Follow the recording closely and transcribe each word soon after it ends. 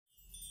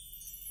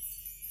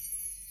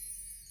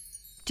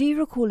Do you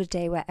recall a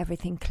day where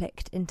everything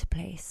clicked into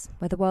place,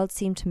 where the world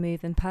seemed to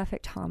move in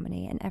perfect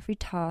harmony and every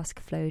task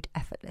flowed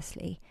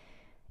effortlessly?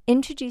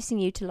 Introducing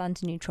you to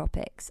London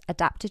Nootropics,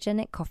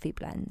 adaptogenic coffee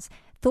blends,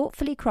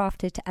 thoughtfully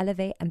crafted to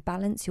elevate and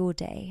balance your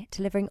day,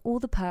 delivering all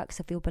the perks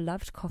of your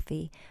beloved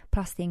coffee,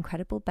 plus the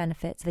incredible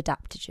benefits of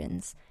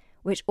adaptogens,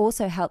 which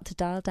also help to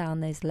dial down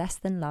those less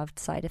than loved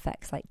side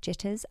effects like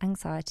jitters,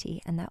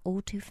 anxiety, and that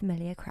all too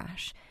familiar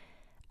crash.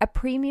 A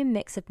premium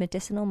mix of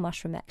medicinal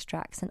mushroom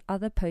extracts and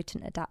other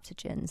potent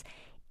adaptogens,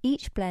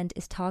 each blend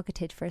is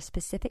targeted for a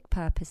specific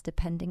purpose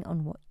depending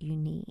on what you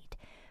need.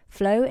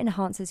 Flow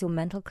enhances your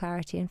mental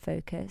clarity and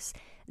focus,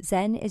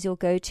 Zen is your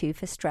go-to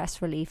for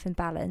stress relief and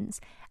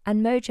balance,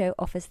 and Mojo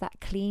offers that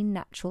clean,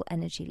 natural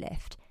energy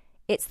lift.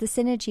 It's the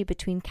synergy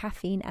between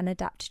caffeine and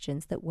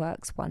adaptogens that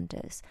works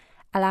wonders,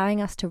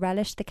 allowing us to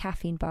relish the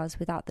caffeine buzz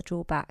without the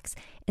drawbacks,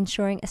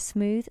 ensuring a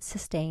smooth,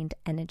 sustained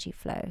energy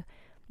flow.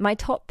 My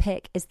top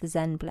pick is the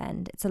Zen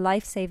blend. It's a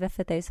lifesaver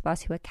for those of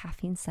us who are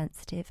caffeine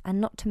sensitive,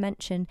 and not to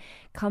mention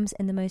comes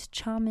in the most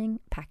charming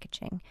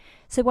packaging.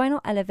 So why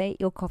not elevate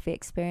your coffee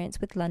experience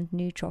with London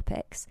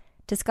Nootropics?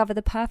 Discover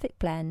the perfect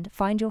blend,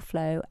 find your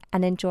flow,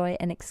 and enjoy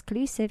an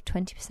exclusive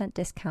 20%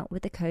 discount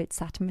with the code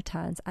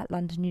SaturnReturns at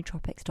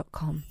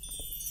londonnootropics.com.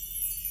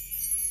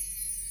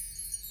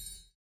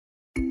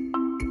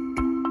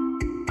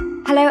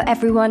 Hello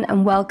everyone,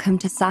 and welcome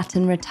to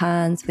Saturn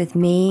Returns with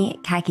me,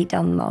 Kagi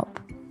Dunlop.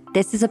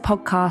 This is a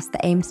podcast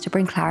that aims to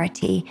bring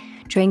clarity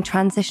during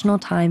transitional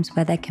times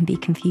where there can be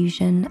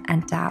confusion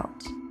and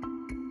doubt.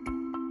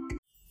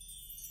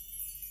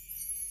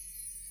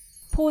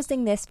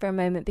 Pausing this for a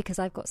moment because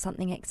I've got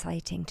something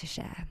exciting to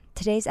share.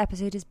 Today's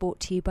episode is brought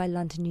to you by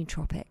London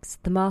Nootropics,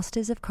 the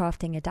masters of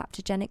crafting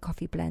adaptogenic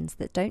coffee blends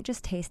that don't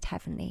just taste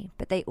heavenly,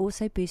 but they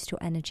also boost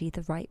your energy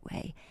the right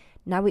way.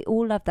 Now, we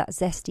all love that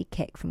zesty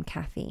kick from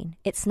caffeine.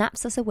 It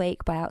snaps us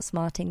awake by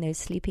outsmarting those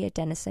sleepy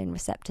adenosine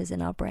receptors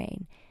in our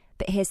brain.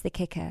 But here's the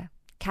kicker.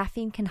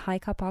 Caffeine can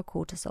hike up our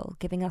cortisol,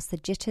 giving us the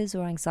jitters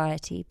or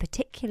anxiety,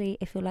 particularly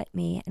if you're like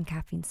me and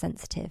caffeine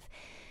sensitive.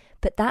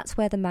 But that's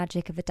where the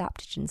magic of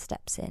adaptogen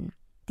steps in.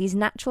 These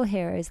natural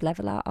heroes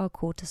level out our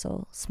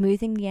cortisol,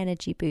 smoothing the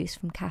energy boost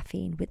from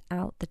caffeine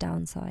without the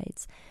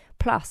downsides.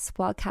 Plus,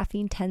 while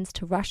caffeine tends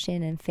to rush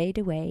in and fade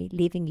away,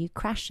 leaving you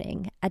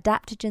crashing,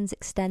 adaptogens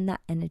extend that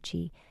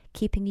energy,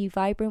 keeping you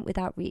vibrant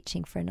without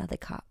reaching for another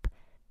cup.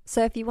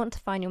 So if you want to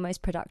find your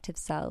most productive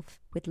self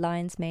with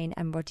lion's mane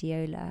and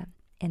rhodiola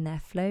in their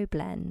flow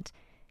blend,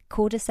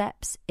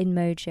 cordyceps in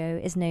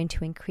Mojo is known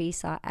to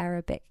increase our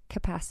aerobic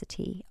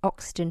capacity,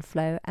 oxygen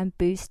flow, and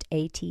boost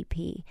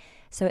ATP.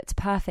 So it's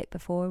perfect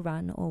before a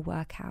run or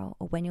workout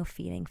or when you're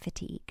feeling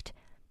fatigued.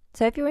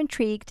 So if you're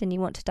intrigued and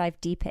you want to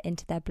dive deeper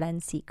into their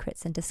blend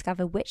secrets and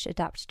discover which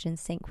adaptogens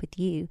sync with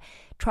you,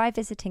 try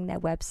visiting their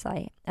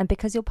website. And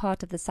because you're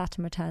part of the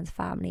Saturn Returns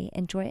family,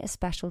 enjoy a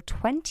special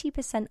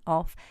 20%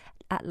 off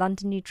at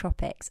London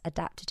Nootropics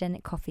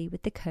adaptogenic coffee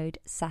with the code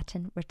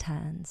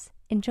SaturnReturns.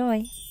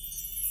 Enjoy!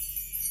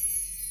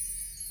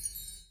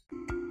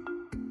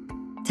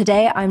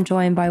 Today I'm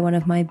joined by one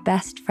of my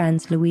best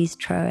friends, Louise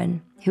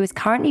Troen, who is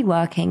currently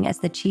working as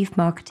the Chief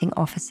Marketing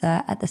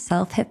Officer at the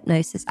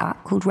self-hypnosis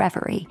app called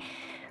Reverie.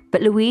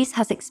 But Louise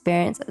has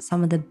experience at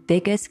some of the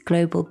biggest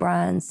global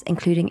brands,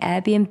 including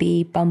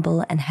Airbnb,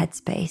 Bumble, and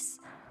Headspace.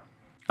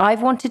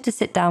 I've wanted to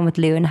sit down with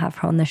Lou and have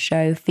her on the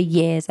show for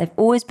years. I've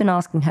always been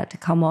asking her to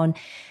come on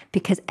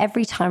because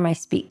every time I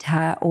speak to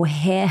her or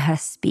hear her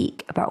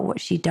speak about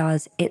what she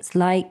does, it's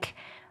like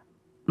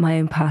my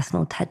own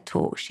personal TED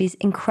Talk. She's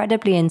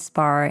incredibly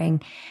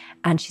inspiring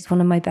and she's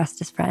one of my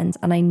bestest friends.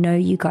 And I know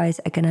you guys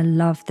are going to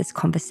love this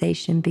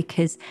conversation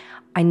because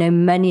I know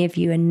many of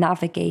you are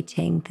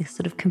navigating the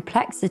sort of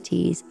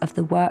complexities of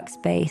the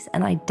workspace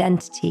and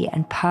identity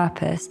and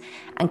purpose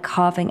and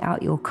carving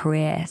out your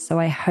career. So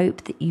I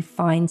hope that you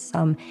find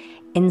some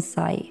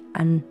insight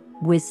and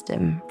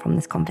wisdom from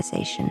this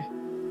conversation.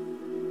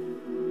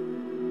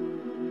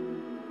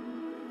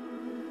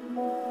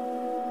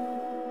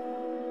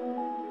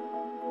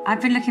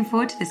 I've been looking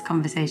forward to this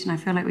conversation. I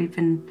feel like we've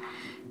been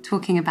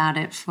talking about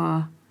it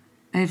for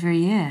over a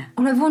year.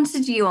 Well, I've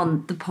wanted you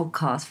on the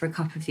podcast for a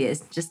couple of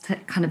years, just to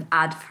kind of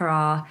add for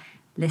our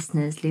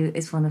listeners. Lou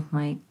is one of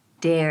my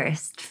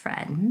dearest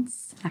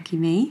friends. Lucky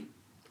me.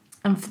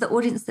 And for the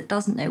audience that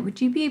doesn't know,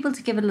 would you be able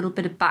to give a little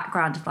bit of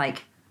background of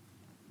like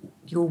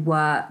your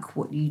work,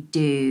 what you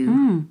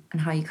do,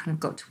 and how you kind of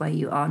got to where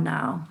you are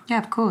now? Yeah,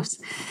 of course.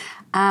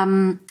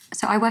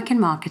 So I work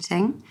in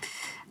marketing.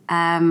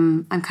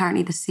 I'm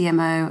currently the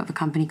CMO of a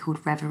company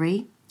called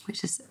Reverie,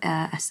 which is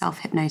a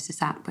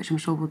self-hypnosis app, which I'm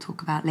sure we'll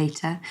talk about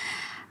later.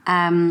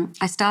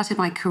 I started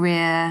my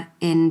career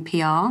in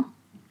PR,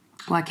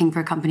 working for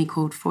a company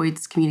called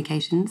Freud's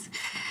Communications,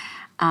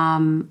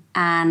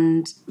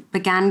 and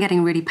began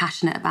getting really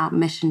passionate about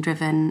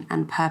mission-driven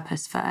and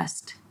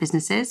purpose-first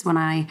businesses when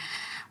I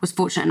was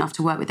fortunate enough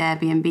to work with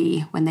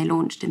Airbnb when they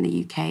launched in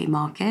the UK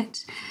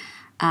market.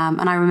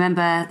 And I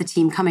remember the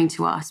team coming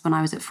to us when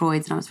I was at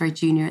Freud's, and I was very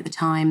junior at the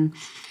time,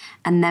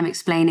 and them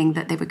explaining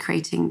that they were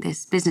creating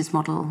this business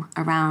model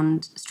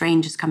around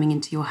strangers coming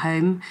into your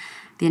home.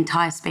 The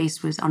entire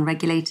space was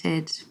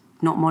unregulated,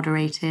 not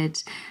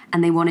moderated,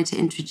 and they wanted to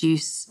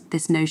introduce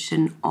this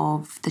notion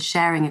of the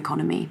sharing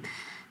economy.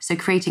 So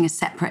creating a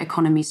separate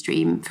economy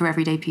stream for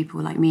everyday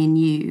people like me and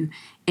you,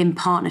 in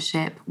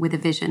partnership with a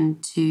vision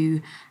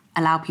to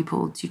allow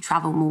people to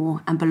travel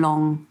more and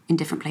belong in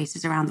different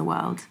places around the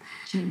world.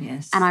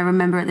 Genius. And I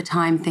remember at the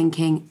time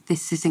thinking,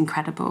 this is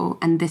incredible,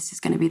 and this is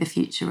going to be the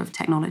future of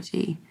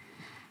technology.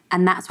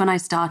 And that's when I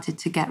started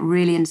to get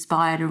really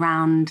inspired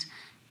around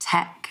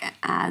tech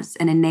as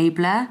an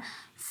enabler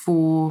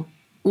for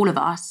all of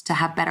us to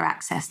have better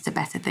access to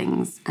better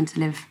things and to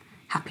live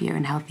happier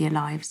and healthier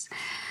lives.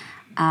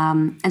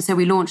 And so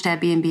we launched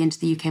Airbnb into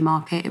the UK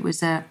market. It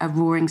was a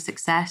roaring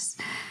success.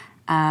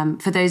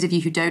 For those of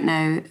you who don't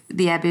know,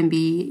 the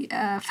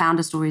Airbnb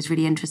founder story is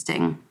really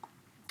interesting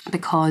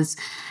because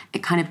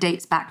it kind of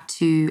dates back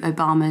to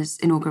Obama's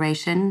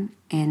inauguration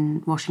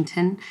in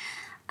Washington.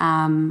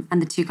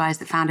 And the two guys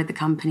that founded the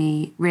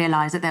company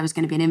realized that there was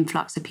going to be an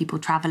influx of people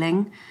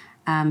traveling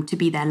to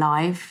be there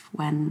live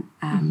when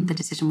the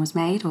decision was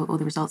made or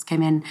the results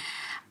came in.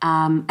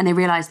 And they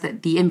realized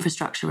that the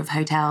infrastructure of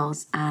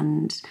hotels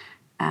and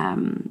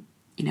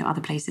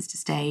other places to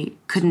stay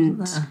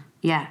couldn't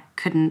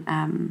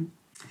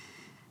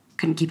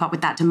keep up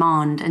with that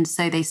demand. And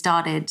so they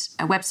started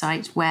a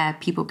website where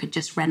people could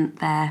just rent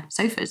their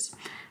sofas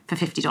for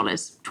 $50,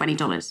 $20,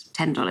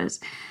 $10,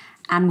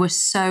 and were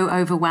so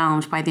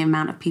overwhelmed by the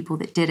amount of people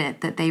that did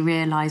it that they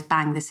realized,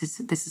 bang, this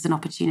is an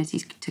opportunity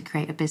to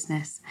create a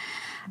business.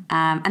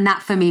 And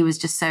that for me was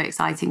just so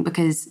exciting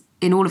because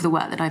in all of the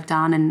work that I've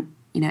done and,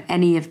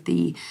 any of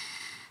the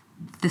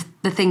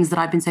things that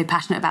I've been so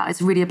passionate about,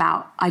 it's really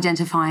about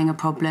identifying a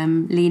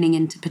problem, leaning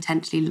into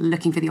potentially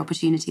looking for the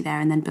opportunity there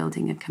and then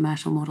building a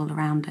commercial model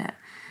around it.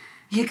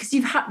 Yeah, because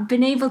you've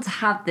been able to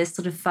have this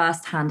sort of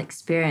first-hand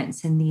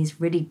experience in these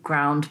really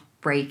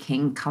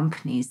groundbreaking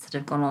companies that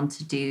have gone on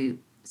to do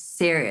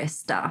serious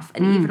stuff.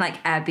 And even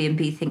like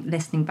Airbnb,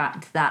 listening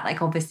back to that,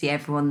 like obviously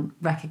everyone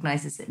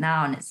recognizes it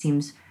now and it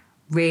seems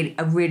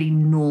a really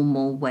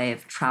normal way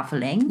of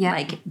traveling. Yeah.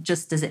 Like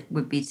just as it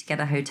would be to get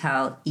a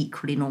hotel,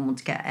 equally normal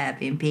to get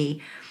Airbnb.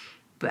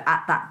 But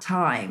at that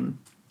time,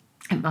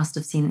 it must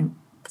have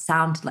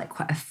sounded like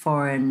quite a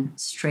foreign,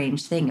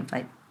 strange thing of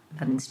like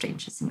having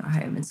strangers in your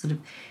home and sort of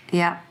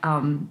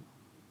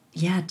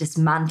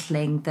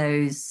dismantling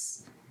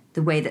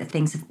the way that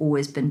things have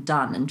always been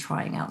done and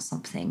trying out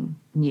something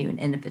new and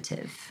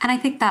innovative. And I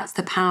think that's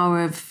the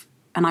power of,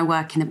 and I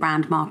work in the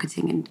brand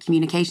marketing and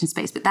communication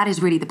space, but that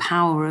is really the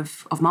power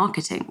of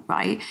marketing,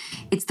 right?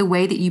 It's the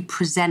way that you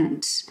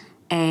present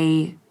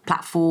a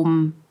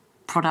platform,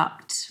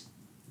 product,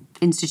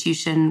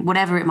 institution,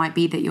 whatever it might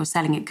be that you're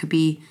selling. It could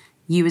be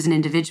you as an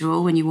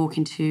individual when you walk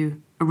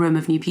into a room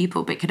of new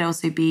people, but it could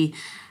also be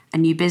a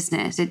new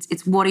business.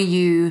 It's what are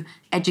you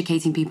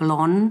educating people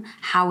on?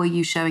 How are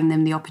you showing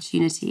them the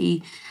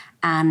opportunity?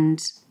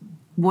 And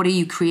what are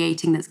you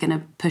creating that's going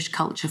to push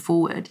culture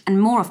forward?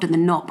 And more often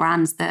than not,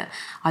 brands that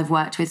I've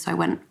worked with, so I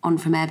went on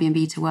from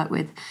Airbnb to work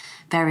with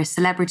various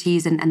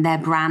celebrities and their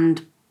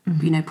brand,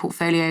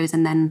 portfolios.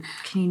 And then...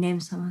 Can you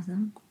name some of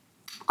them?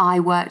 I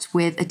worked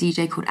with a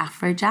DJ called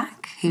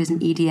Afrojack. He was an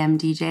EDM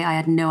DJ. I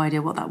had no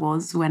idea what that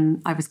was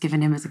when I was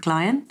given him as a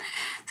client.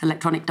 It's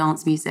electronic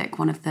dance music,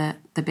 one of the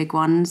big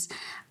ones.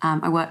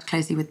 I worked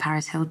closely with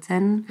Paris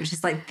Hilton. Which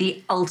is like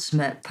the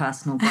ultimate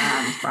personal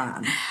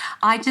brand.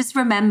 I just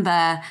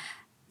remember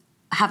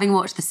having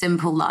watched The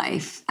Simple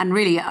Life, and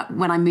really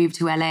when I moved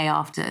to LA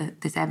after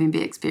this Airbnb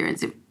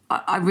experience,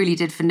 I really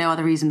did for no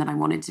other reason than I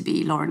wanted to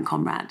be Lauren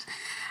Conrad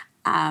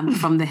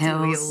from The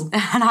Hills.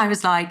 And I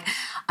was like,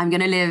 I'm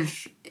going to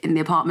live in the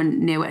apartment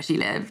near where she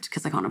lived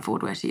because I can't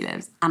afford where she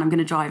lives. And I'm going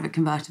to drive a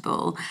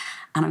convertible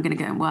and I'm going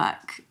to go and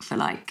work for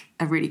like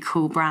a really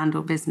cool brand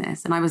or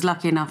business. And I was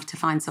lucky enough to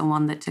find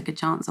someone that took a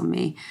chance on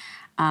me.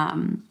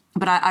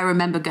 But I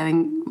remember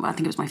going, I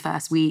think it was my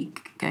first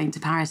week, going to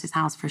Paris's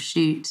house for a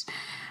shoot.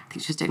 I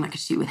think she was doing like a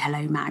shoot with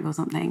Hello Mag or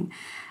something.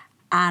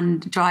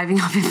 And driving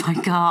up in my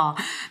car,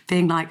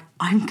 being like,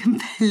 I'm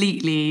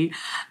completely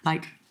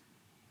like,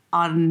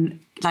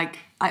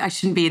 I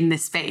shouldn't be in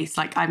this space.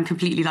 Like I'm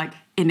completely like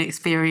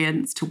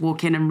inexperienced to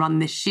walk in and run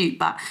this shoot.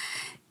 But,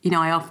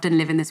 I often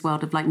live in this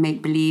world of like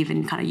make believe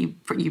and kind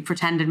of you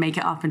pretend and make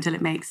it up until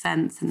it makes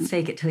sense. And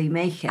fake it till you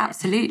make it.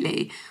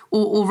 Absolutely.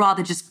 Or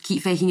rather just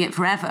keep faking it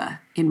forever,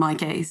 in my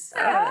case.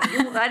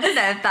 I don't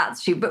know if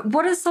that's true, but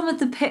what are some of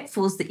the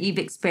pitfalls that you've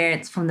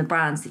experienced from the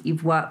brands that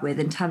you've worked with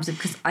in terms of,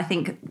 because I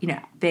think,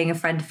 being a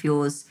friend of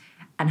yours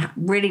and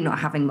really not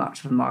having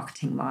much of a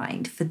marketing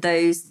mind, for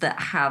those that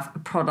have a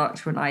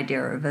product or an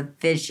idea of a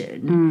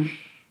vision,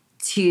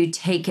 to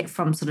take it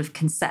from sort of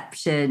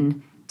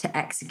conception to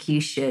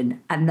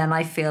execution. And then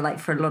I feel like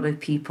for a lot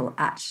of people,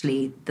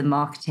 actually, the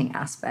marketing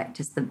aspect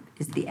is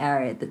the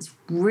area that's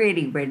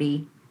really,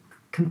 really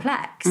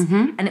complex.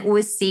 And it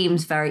always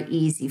seems very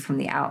easy from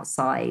the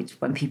outside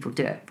when people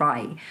do it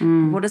right.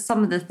 What are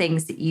some of the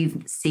things that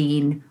you've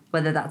seen,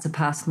 whether that's a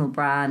personal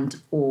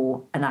brand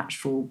or an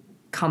actual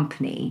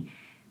company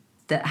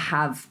that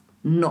have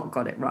not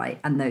got it right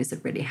and those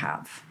that really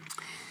have?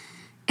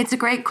 It's a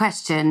great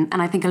question.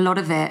 And I think a lot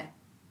of it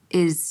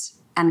is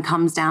and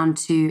comes down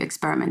to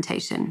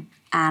experimentation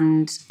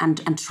and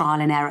trial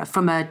and error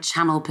from a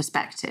channel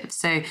perspective.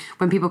 So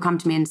when people come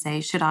to me and say,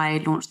 should I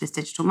launch this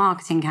digital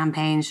marketing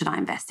campaign? Should I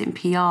invest in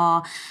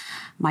PR?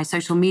 My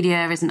social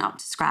media isn't up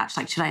to scratch.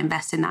 Like, should I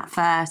invest in that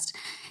first?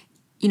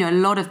 You know, a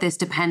lot of this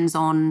depends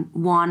on,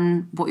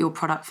 one, what your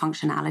product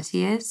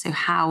functionality is. So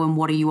how and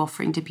what are you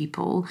offering to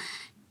people?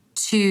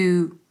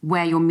 Two,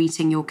 where you're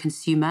meeting your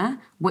consumer,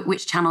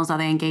 which channels are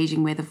they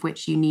engaging with, of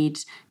which you need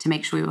to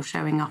make sure you're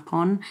showing up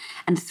on.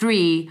 And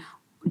three,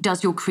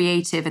 does your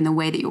creative and the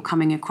way that you're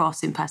coming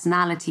across in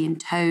personality, in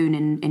tone,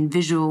 in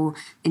visual,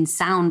 in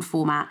sound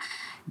format,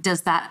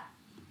 does that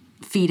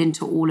feed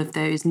into all of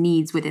those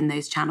needs within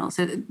those channels?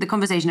 So the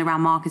conversation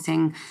around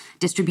marketing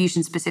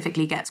distribution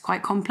specifically gets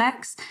quite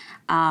complex.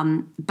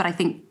 But I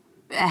think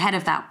ahead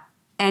of that,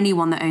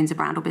 anyone that owns a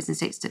brand or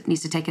business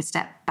needs to take a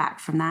step back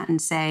from that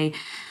and say,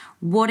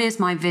 what is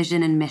my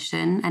vision and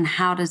mission, and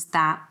how does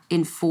that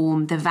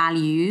inform the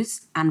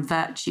values and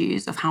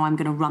virtues of how I'm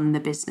going to run the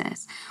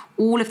business?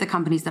 All of the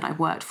companies that I've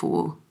worked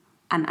for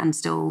and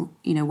still,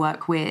 you know,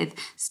 work with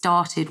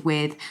started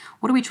with,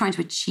 what are we trying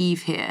to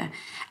achieve here?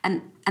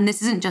 And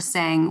this isn't just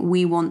saying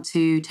we want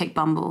to take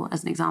Bumble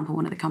as an example,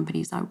 one of the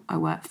companies I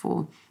work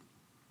for.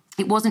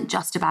 It wasn't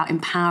just about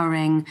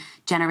empowering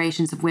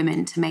generations of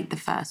women to make the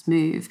first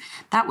move.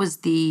 That was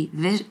the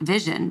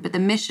vision, but the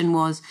mission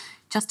was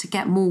just to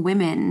get more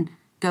women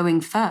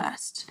going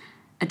first,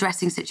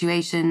 addressing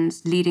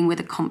situations, leading with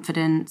a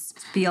confidence.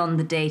 It's beyond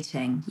the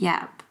dating.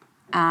 Yeah.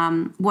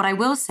 What I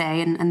will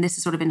say, and this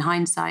is sort of in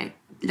hindsight,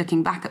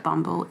 looking back at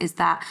Bumble, is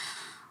that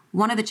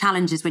one of the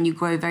challenges when you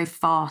grow very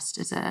fast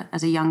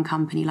as a young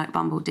company like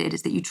Bumble did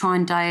is that you try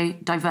and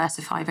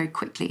diversify very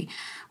quickly.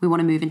 We want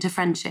to move into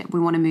friendship. We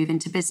want to move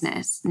into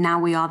business. Now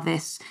we are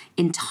this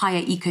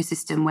entire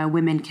ecosystem where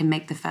women can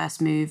make the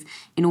first move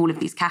in all of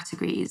these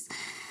categories.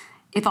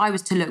 If I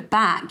was to look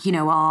back, you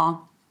know,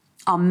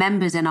 our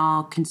members and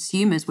our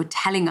consumers were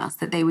telling us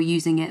that they were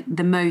using it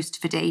the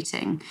most for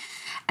dating.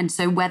 And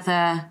so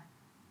whether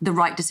the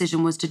right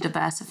decision was to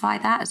diversify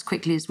that as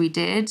quickly as we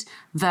did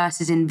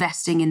versus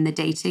investing in the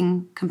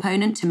dating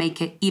component to make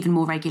it even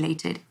more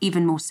regulated,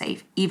 even more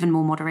safe, even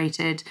more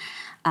moderated,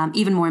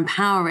 even more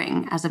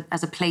empowering as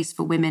a place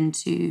for women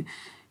to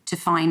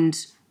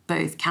find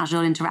both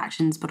casual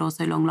interactions but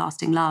also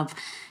long-lasting love.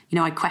 You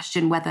know, I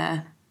question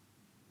whether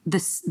the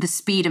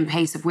speed and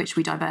pace of which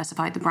we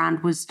diversified the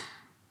brand was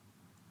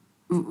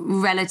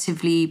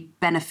relatively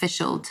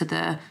beneficial to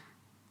the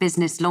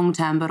business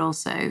long-term, but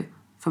also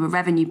from a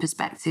revenue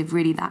perspective,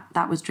 really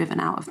that was driven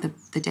out of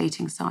the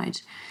dating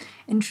side.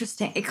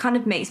 Interesting. It kind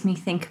of makes me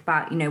think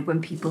about, you know,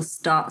 when people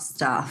start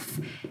stuff,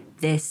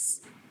 this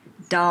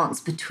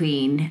dance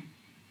between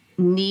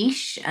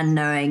niche and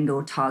knowing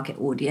your target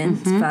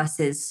audience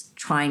versus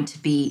trying to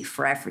be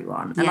for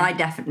everyone. And I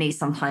definitely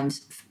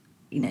sometimes,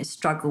 you know,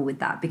 struggle with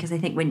that, because I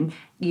think when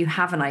you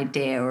have an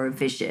idea or a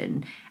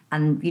vision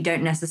and you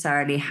don't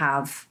necessarily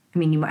have, I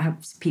mean, you might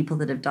have people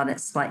that have done it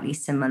slightly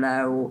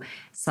similar or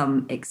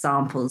some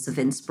examples of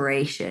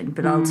inspiration,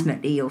 but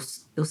ultimately you're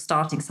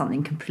starting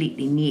something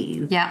completely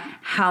new. Yeah.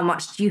 How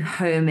much do you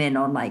home in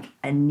on like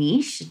a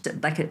niche,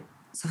 like a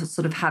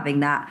sort of having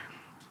that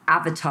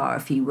avatar,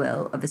 if you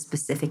will, of a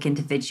specific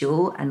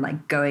individual and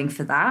like going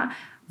for that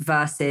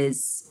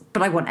versus,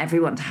 but I want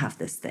everyone to have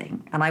this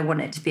thing and I want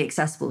it to be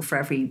accessible for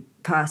every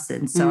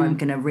person. So I'm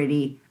going to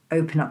really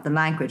open up the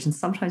language. And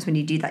sometimes when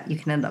you do that, you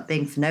can end up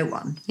being for no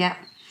one. Yeah.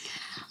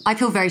 I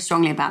feel very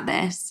strongly about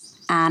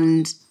this.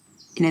 And,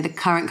 you know, the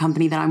current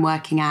company that I'm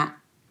working at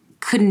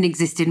couldn't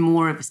exist in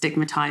more of a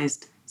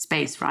stigmatized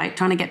space, right?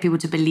 Trying to get people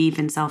to believe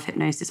in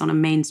self-hypnosis on a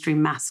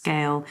mainstream mass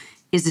scale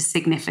is a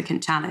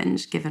significant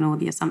challenge, given all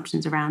the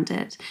assumptions around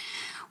it.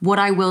 What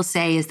I will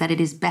say is that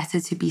it is better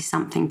to be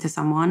something to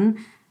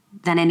someone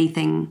than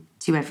anything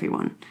to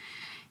everyone.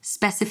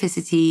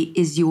 Specificity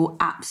is your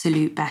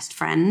absolute best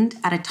friend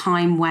at a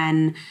time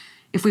when,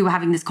 if we were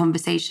having this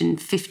conversation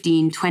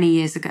 15, 20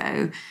 years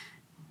ago,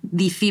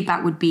 the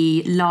feedback would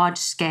be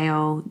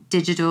large-scale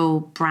digital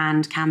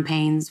brand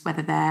campaigns,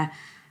 whether they're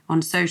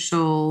on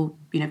social,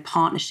 you know,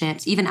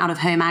 partnerships, even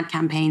out-of-home ad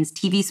campaigns,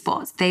 TV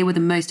spots. They were the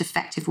most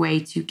effective way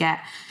to get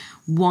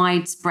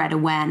widespread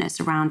awareness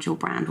around your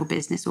brand or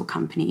business or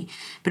company.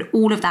 But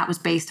all of that was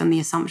based on the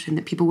assumption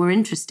that people were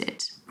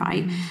interested,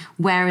 right?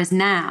 Whereas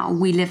now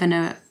we live in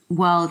a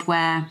world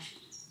where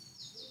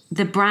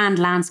the brand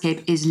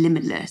landscape is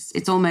limitless.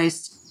 It's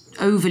almost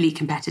overly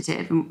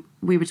competitive. And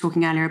we were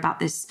talking earlier about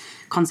this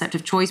concept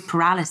of choice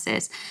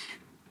paralysis.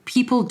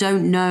 People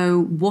don't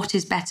know what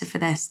is better for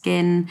their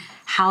skin,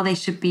 how they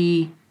should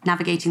be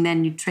navigating their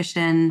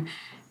nutrition,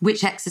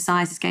 which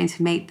exercise is going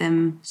to make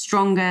them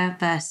stronger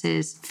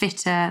versus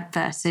fitter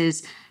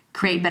versus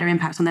create better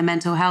impacts on their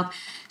mental health.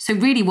 So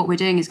really what we're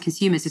doing as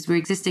consumers is we're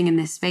existing in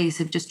this space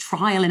of just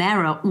trial and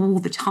error all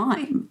the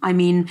time. I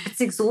mean,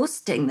 it's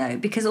exhausting though,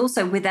 because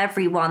also with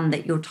everyone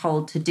that you're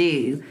told to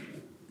do,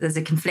 there's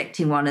a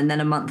conflicting one, and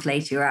then a month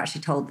later you're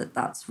actually told that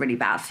that's really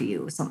bad for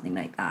you or something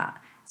like that.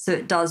 So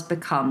it does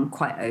become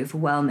quite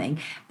overwhelming.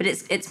 But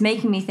it's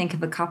making me think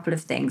of a couple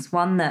of things.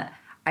 One, that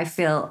I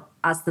feel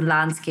as the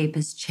landscape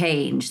has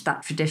changed,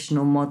 that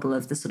traditional model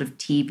of the sort of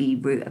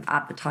TV route of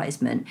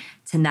advertisement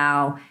to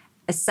now,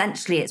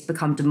 essentially it's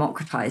become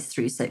democratized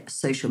through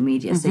social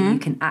media. So you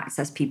can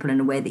access people in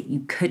a way that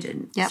you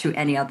couldn't through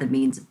any other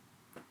means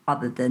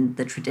other than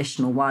the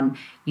traditional one.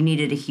 You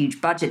needed a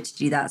huge budget to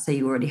do that, so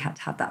you already had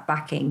to have that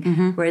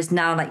backing. Whereas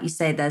now, like you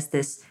say, there's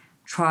this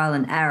trial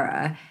and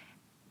error.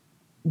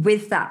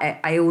 With that,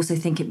 I also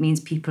think it means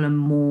people are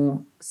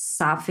more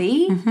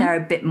savvy. They're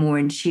a bit more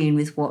in tune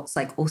with what's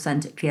like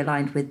authentically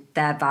aligned with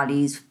their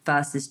values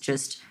versus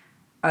just,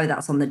 oh,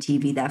 that's on the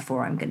TV,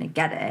 therefore I'm going to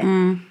get it.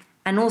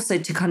 And also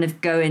to kind of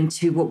go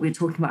into what we were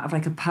talking about of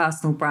like a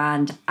personal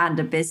brand and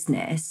a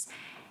business,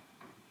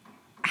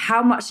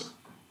 how much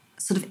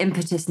sort of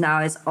impetus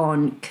now is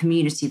on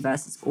community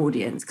versus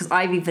audience? Because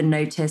I've even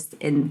noticed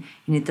in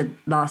the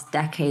last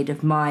decade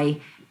of my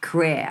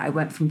career, I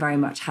went from very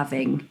much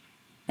having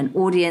an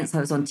audience, I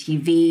was on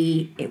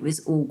TV, it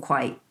was all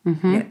quite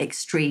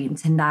extreme,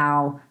 to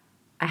now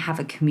I have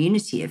a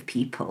community of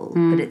people,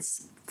 but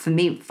it's, for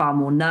me, far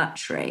more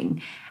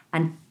nurturing.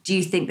 And do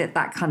you think that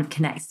that kind of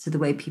connects to the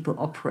way people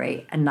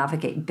operate and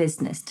navigate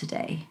business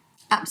today?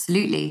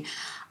 Absolutely.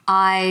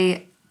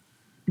 I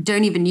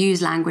don't even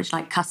use language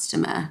like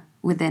customer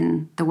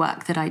within the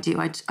work that I do.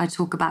 I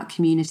talk about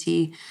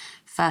community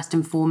first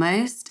and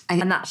foremost.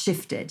 And that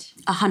shifted?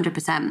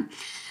 100%.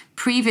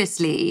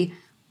 Previously,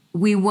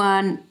 we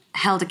weren't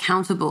held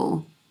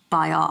accountable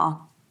by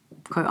our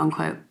quote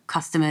unquote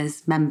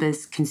customers,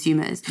 members,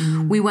 consumers.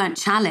 We weren't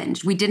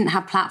challenged. We didn't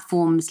have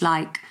platforms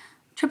like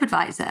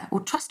TripAdvisor or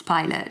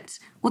Trustpilot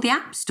or the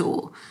App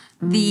Store,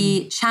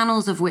 the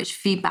channels of which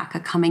feedback are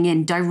coming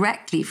in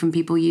directly from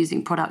people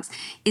using products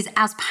is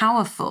as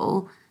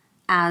powerful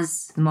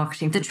as the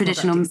marketing, the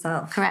traditional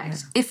itself.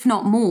 Correct, if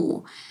not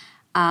more.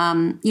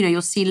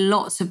 You'll see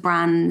lots of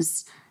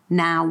brands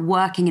now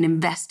working and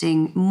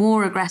investing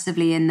more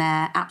aggressively in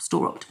their App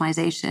Store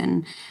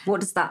optimization.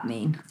 What does that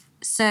mean?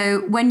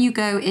 So when you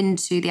go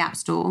into the App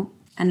Store,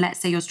 and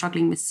let's say you're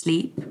struggling with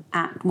sleep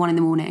at 1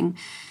 a.m,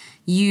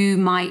 you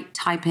might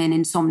type in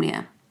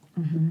insomnia.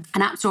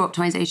 An App Store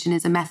optimization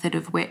is a method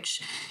of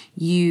which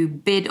you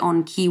bid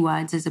on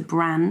keywords as a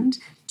brand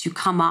to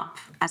come up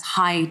as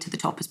high to the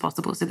top as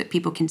possible so that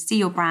people can see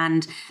your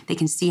brand, they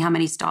can see how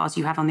many stars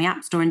you have on the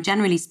App Store. And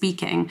generally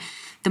speaking,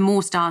 the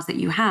more stars that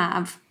you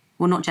have,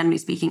 well, not generally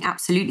speaking,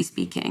 absolutely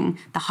speaking,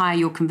 the higher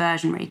your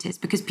conversion rate is,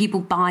 because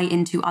people buy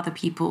into other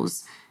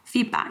people's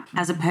feedback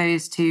as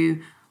opposed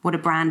to what a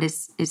brand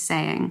is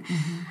saying.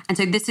 And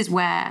so this is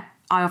where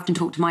I often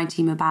talk to my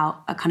team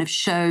about a kind of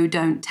show,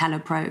 don't tell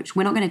approach.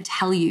 We're not going to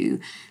tell you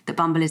that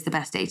Bumble is the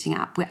best dating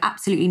app. We're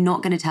absolutely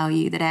not going to tell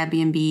you that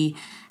Airbnb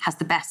has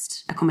the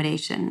best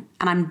accommodation.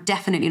 And I'm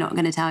definitely not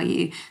going to tell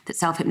you that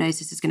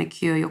self-hypnosis is going to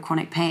cure your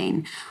chronic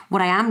pain.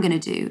 What I am going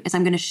to do is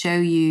I'm going to show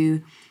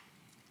you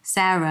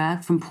Sarah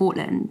from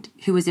Portland,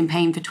 who was in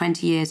pain for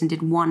 20 years and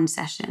did one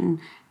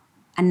session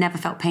and never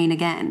felt pain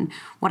again.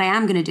 What I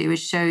am going to do is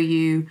show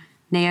you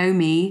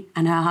Naomi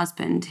and her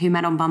husband, who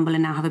met on Bumble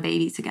and now have a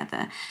baby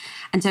together.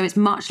 And so it's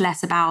much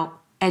less about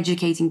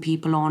educating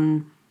people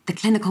on the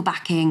clinical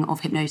backing of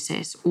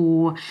hypnosis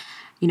or,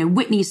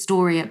 Whitney's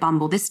story at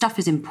Bumble. This stuff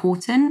is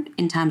important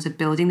in terms of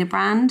building the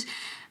brand.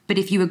 But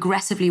if you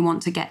aggressively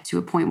want to get to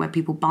a point where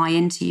people buy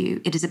into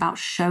you, it is about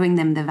showing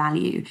them the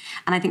value.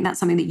 And I think that's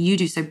something that you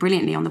do so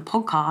brilliantly on the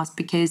podcast,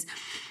 because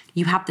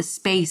you have the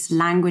space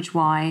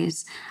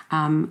language-wise,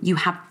 you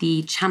have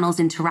the channels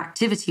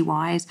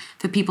interactivity-wise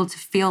for people to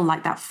feel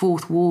like that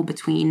fourth wall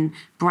between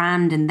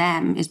brand and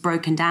them is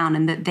broken down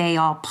and that they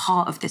are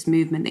part of this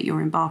movement that you're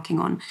embarking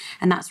on.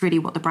 And that's really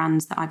what the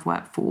brands that I've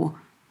worked for,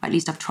 at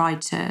least I've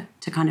tried to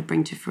kind of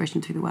bring to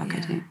fruition through the work I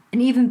do. And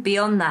even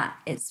beyond that,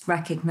 it's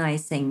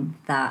recognizing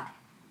that,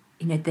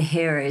 the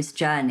hero's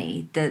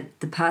journey,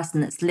 the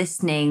person that's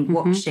listening,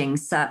 watching,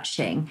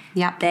 searching,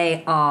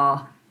 they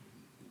are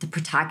the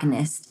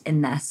protagonist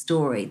in their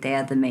story. They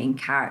are the main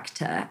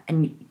character.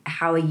 And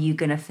how are you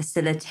going to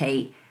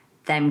facilitate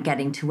them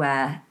getting to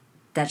where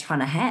they're trying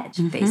to head,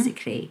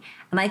 basically?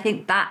 And I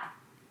think that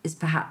is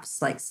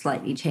perhaps like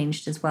slightly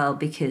changed as well,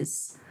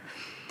 because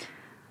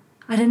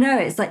I don't know,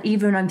 it's like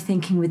even I'm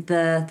thinking with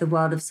the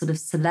world of sort of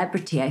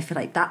celebrity, I feel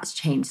like that's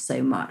changed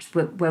so much.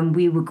 But when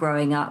we were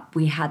growing up,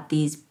 we had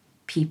these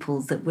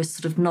people that were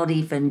sort of not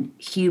even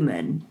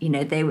human.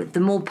 They were, the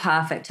more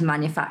perfect and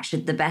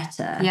manufactured, the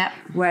better. Yep.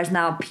 Whereas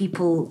now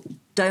people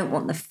don't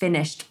want the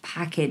finished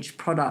packaged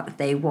product.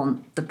 They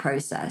want the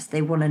process.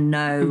 They want to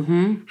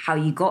know how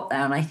you got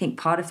there. And I think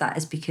part of that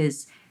is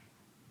because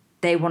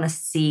they want to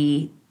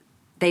see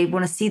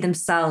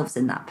themselves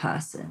in that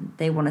person.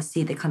 They want to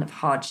see the kind of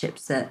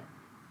hardships that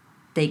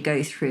they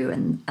go through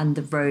and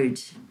the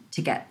road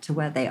to get to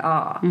where they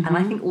are. And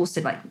I think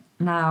also like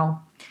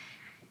now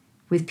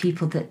with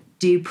people that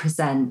do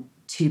present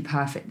too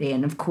perfectly,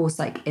 and of course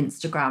like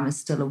Instagram is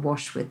still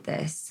awash with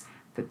this,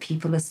 but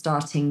people are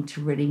starting to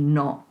really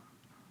not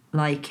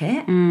like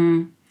it.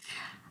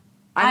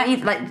 I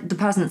mean, like, the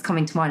person that's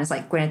coming to mind is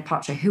like Gwyneth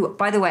Paltrow, who,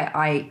 by the way,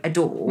 I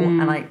adore,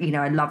 and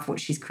I love what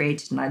she's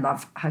created, and I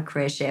love her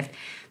career shift.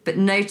 But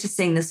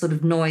noticing the sort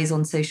of noise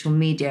on social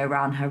media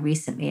around her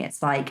recently,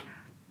 it's like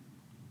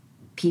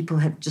people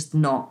have just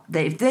not,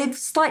 they've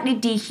slightly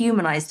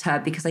dehumanized her,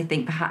 because I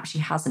think perhaps she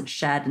hasn't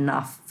shared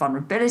enough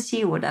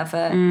vulnerability or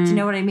whatever. Do you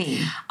know what I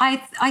mean?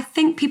 I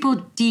think people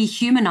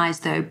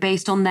dehumanize, though,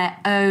 based on their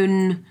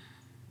own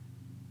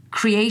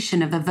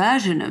creation of a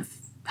version of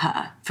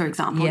her, for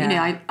example. Yeah. You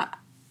know,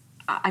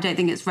 I don't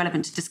think it's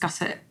relevant to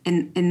discuss it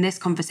in this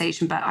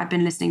conversation, but I've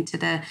been listening to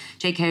the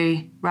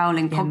J.K.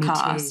 Rowling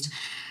podcast.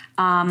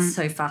 Me too.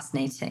 So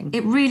fascinating.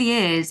 It really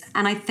is.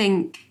 And I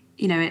think,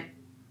 you know,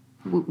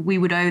 we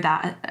would owe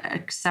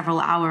that a several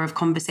hour of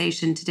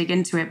conversation to dig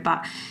into it.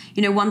 But,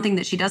 you know, one thing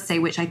that she does say,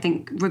 which I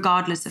think,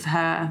 regardless of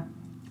her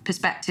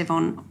perspective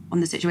on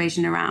the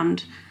situation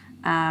around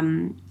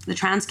the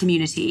trans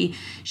community,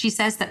 she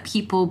says that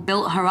people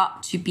built her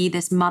up to be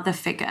this mother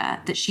figure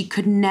that she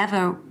could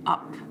never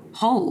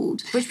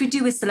uphold. Which we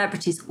do with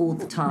celebrities all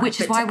the time. Which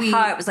is but why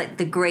her, it was like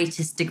the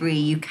greatest degree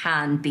you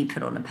can be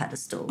put on a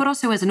pedestal. But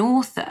also as an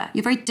author,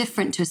 you're very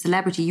different to a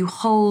celebrity. You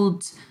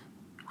hold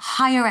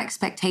higher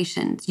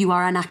expectations. You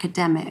are an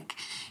academic.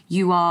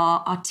 You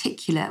are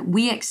articulate.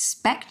 We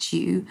expect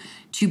you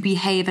to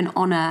behave and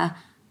honour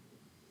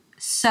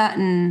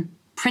certain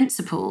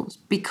principles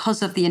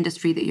because of the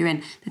industry that you're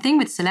in. The thing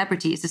with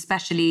celebrities,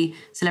 especially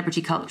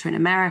celebrity culture in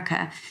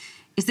America,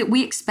 is that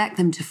we expect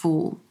them to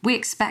fall. We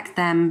expect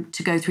them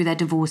to go through their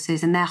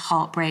divorces and their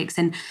heartbreaks.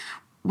 And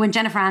when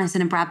Jennifer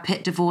Aniston and Brad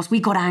Pitt divorced, we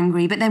got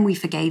angry, but then we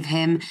forgave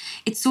him.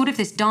 It's sort of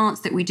this dance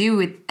that we do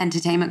with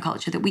entertainment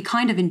culture that we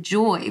kind of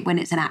enjoy when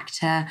it's an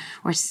actor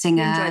or a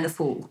singer. You enjoy the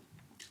fall.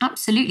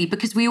 Absolutely,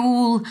 because we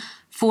all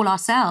fall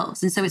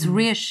ourselves. And so it's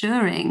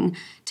reassuring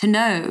to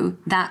know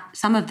that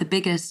some of the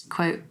biggest,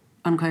 quote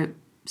unquote,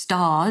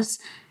 stars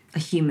are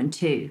human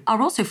too.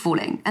 Are also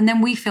falling. And then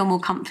we feel more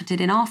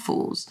comforted in our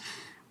falls.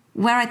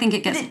 Where I think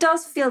it gets... But it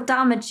does feel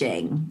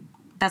damaging.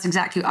 That's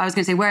exactly what I was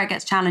going to say. Where it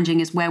gets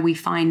challenging is where we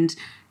find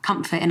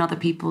comfort in other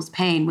people's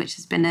pain, which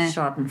has been a...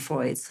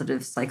 Schadenfreude's sort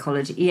of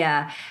psychology.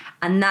 Yeah.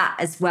 And that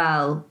as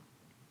well,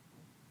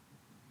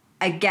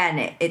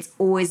 again, it's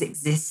always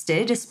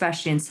existed,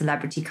 especially in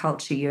celebrity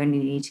culture. You only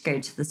need to go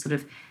to the sort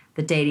of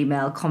the Daily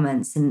Mail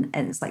comments and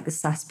it's like the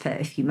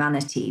cesspit of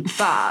humanity.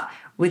 But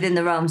within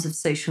the realms of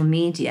social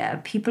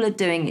media, people are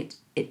doing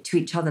it to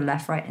each other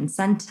left, right and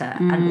centre,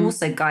 and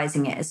also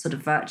guising it as sort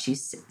of virtue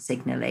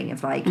signalling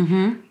of like,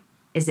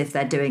 as if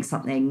they're doing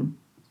something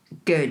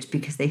good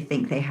because they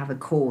think they have a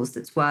cause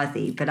that's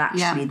worthy, but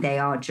actually they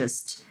are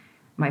just,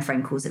 my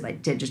friend calls it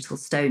like digital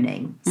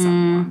stoning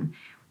someone.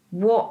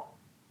 What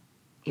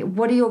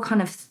are your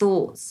kind of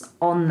thoughts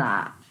on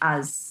that?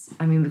 As,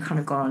 I mean, we've kind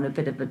of gone on a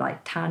bit of a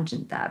like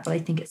tangent there, but I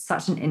think it's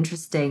such an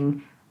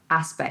interesting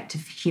aspect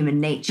of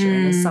human nature,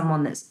 and as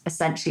someone that's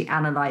essentially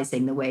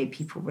analysing the way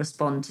people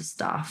respond to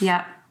stuff.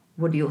 Yeah.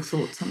 What are your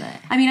thoughts on it?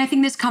 I mean, I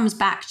think this comes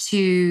back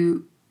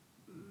to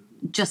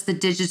just the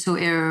digital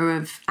era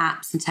of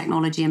apps and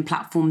technology and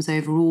platforms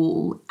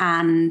overall,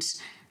 and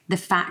the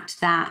fact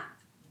that,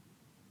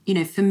 you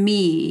know, for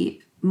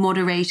me,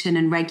 moderation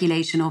and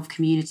regulation of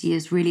community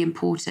is really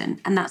important.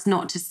 And that's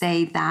not to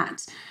say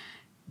that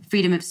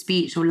freedom of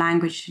speech or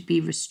language should be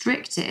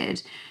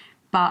restricted,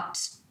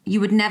 but you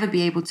would never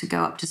be able to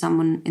go up to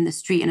someone in the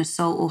street and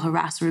assault or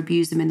harass or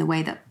abuse them in the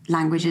way that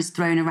language is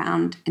thrown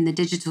around in the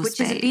digital space.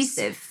 Which is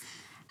abusive.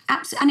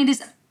 And it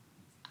is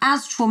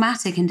as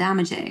traumatic and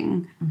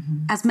damaging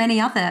as many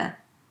other,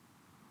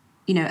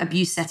 you know,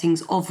 abuse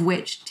settings, of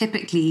which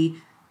typically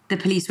the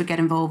police would get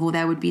involved or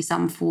there would be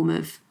some form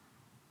of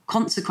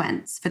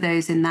consequence for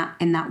those in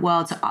that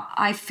world. So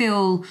I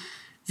feel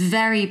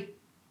very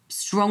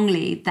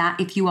strongly that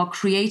if you are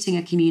creating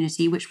a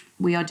community, which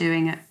we are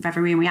doing at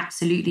Reverie and we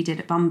absolutely did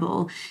at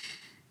Bumble,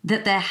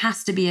 that there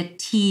has to be a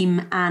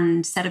team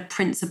and set of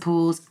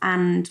principles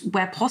and,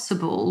 where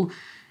possible,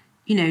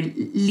 you know,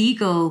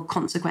 legal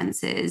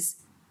consequences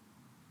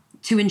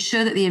to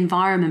ensure that the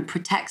environment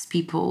protects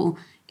people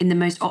in the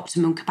most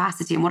optimum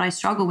capacity. And what I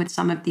struggle with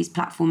some of these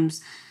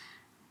platforms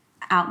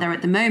out there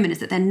at the moment is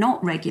that they're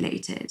not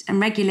regulated.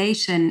 And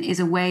regulation is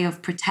a way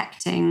of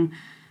protecting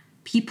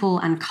people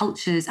and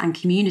cultures and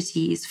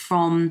communities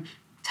from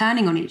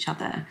turning on each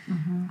other.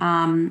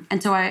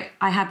 And so I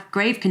have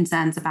grave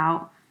concerns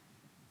about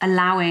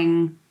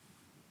allowing,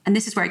 and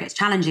this is where it gets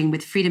challenging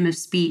with freedom of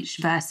speech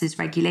versus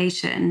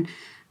regulation,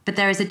 but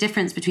there is a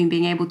difference between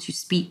being able to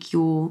speak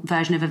your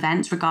version of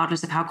events,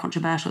 regardless of how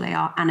controversial they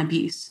are, and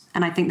abuse.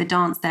 And I think the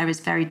dance there is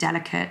very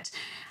delicate,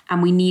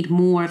 and we need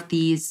more of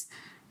these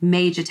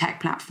major tech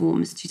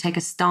platforms to take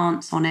a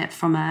stance on it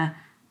from a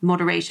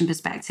moderation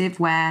perspective,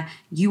 where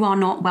you are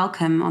not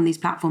welcome on these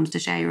platforms to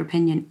share your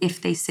opinion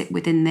if they sit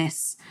within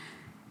this,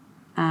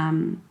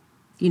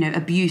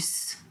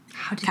 abuse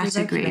How do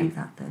category. they regulate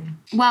that, though?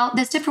 Well,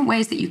 there's different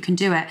ways that you can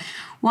do it.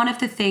 One of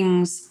the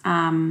things, there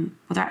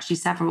are actually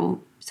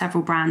several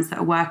brands that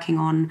are working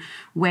on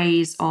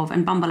ways of,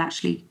 and Bumble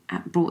actually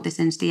brought this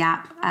into the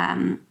app,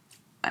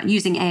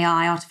 using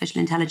AI, artificial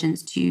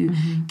intelligence, to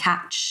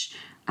catch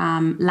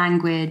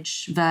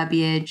language,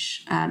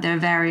 verbiage. There are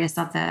various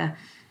other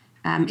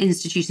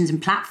institutions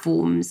and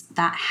platforms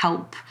that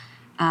help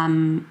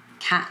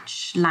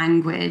catch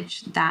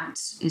language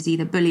that is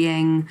either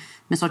bullying,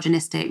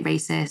 misogynistic,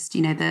 racist,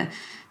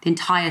 the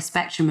entire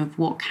spectrum of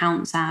what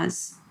counts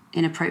as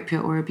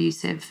inappropriate or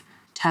abusive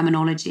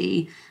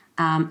terminology.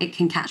 It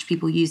can catch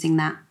people using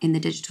that in the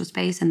digital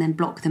space and then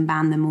block them,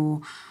 ban them,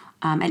 or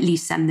at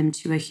least send them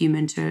to a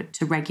human to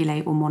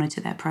regulate or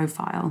monitor their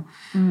profile.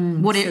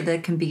 So there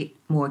can be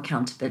more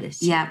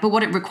accountability. Yeah, but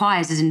what it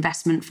requires is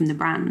investment from the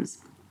brands.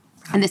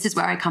 Right. And this is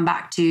where I come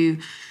back to,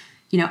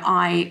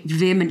 I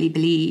vehemently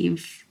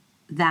believe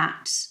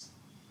that,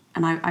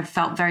 and I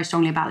felt very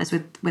strongly about this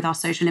with our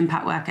social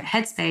impact work at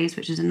Headspace,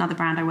 which is another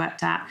brand I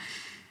worked at,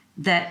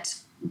 that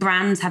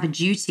brands have a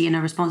duty and a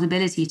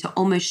responsibility to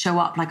almost show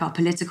up like our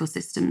political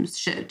systems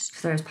should.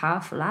 Because they're as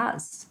powerful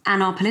as.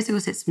 And our political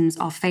systems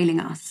are failing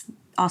us.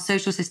 Our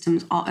social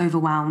systems are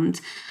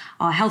overwhelmed.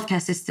 Our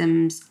healthcare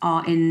systems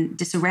are in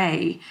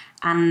disarray.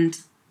 And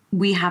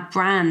we have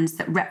brands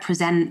that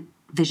represent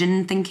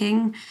vision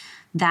thinking,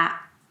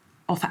 that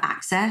offer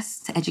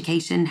access to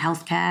education,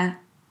 healthcare,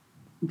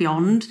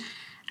 beyond.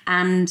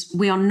 And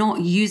we are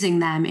not using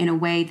them in a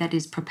way that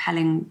is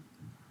propelling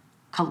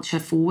culture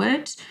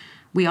forward.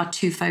 We are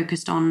too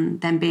focused on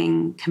them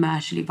being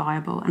commercially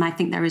viable. And I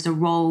think there is a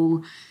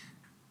role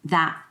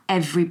that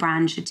every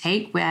brand should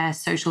take where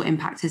social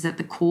impact is at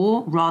the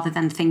core, rather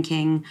than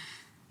thinking,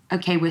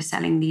 okay, we're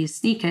selling these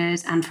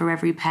sneakers and for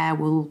every pair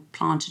we'll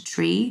plant a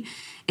tree.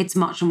 It's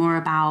much more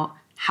about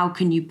how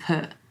can you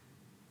put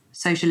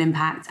social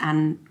impact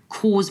and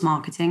cause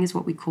marketing, is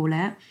what we call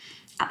it,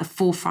 at the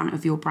forefront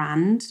of your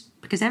brand,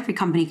 because every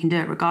company can do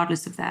it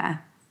regardless of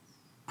their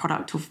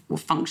product or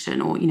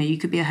function, or you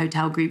could be a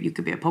hotel group, you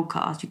could be a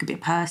podcast, you could be a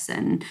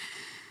person.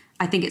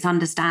 I think it's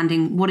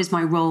understanding what is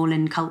my role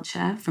in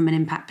culture from an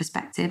impact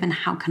perspective, and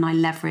how can I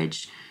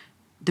leverage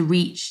the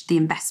reach, the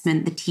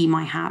investment, the team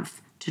I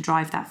have to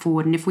drive that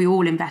forward. And if we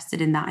all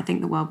invested in that, I think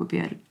the world would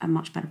be a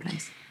much better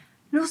place.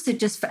 And also,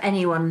 just for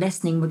anyone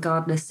listening,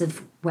 regardless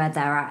of where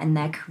they're at in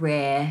their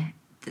career,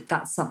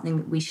 that's something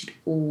that we should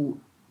all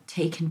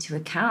take into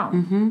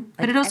account.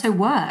 But it also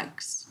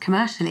works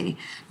commercially.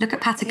 Look at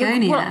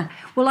Patagonia.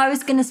 Well, I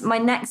was going to... My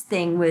next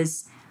thing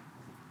was,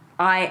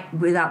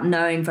 without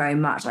knowing very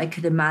much, I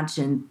could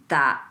imagine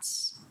that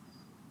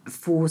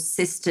for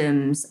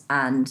systems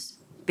and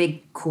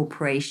big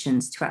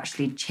corporations to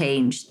actually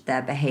change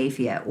their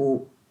behaviour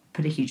or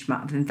put a huge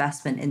amount of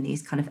investment in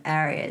these kind of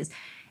areas,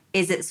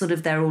 is it sort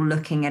of they're all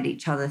looking at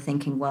each other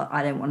thinking, well,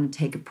 I don't want to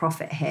take a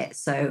profit hit,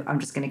 so I'm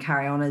just going to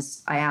carry on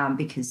as I am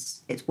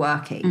because it's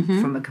working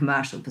from a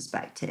commercial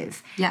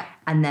perspective,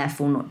 and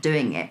therefore not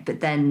doing it.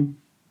 But then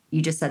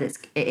you just said it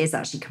is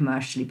actually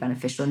commercially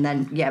beneficial. And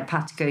then,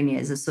 Patagonia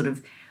is a sort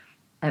of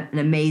an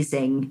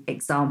amazing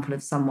example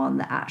of someone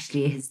that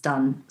actually has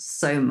done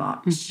so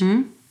much.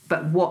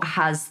 But what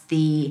has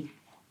the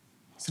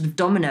sort of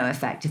domino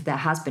effect, if there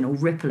has been, or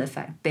ripple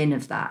effect been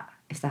of that,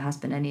 if there has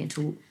been any at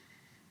all?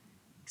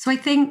 So I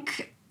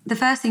think the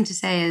first thing to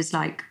say is,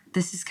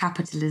 this is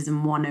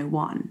capitalism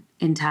 101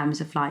 in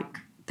terms of,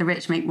 the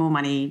rich make more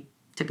money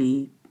to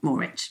be more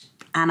rich.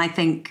 And I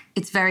think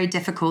it's very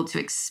difficult to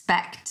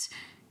expect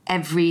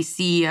every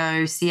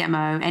CEO,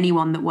 CMO,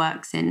 anyone that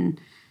works in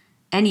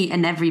any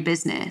and every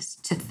business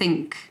to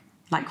think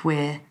like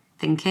we're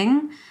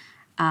thinking.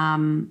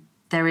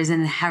 There is an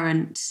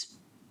inherent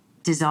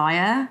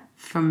desire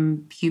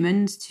from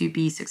humans to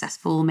be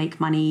successful,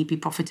 make money, be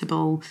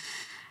profitable.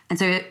 And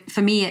so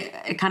for me,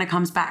 it kind of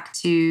comes back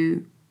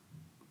to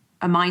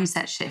a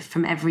mindset shift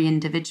from every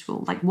individual.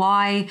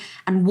 Why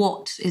and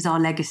what is our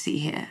legacy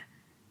here?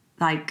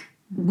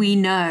 We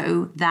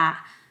know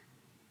that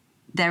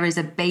there is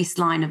a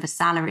baseline of a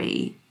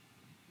salary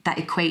that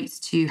equates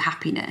to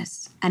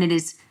happiness, and it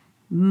is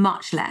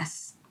much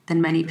less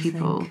than many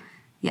people.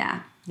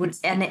 Yeah.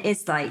 And it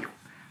is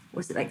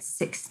was it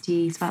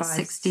 60? It's about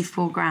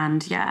 64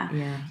 grand, Yeah.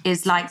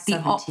 Is the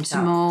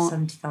optimal...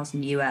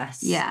 70,000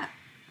 US. Yeah.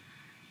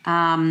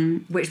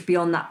 Which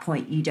beyond that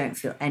point, you don't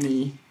feel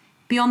any...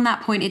 Beyond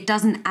that point, it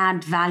doesn't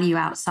add value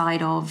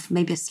outside of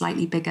maybe a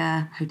slightly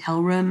bigger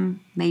hotel room.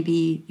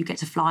 Maybe you get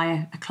to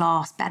fly a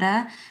class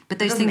better. But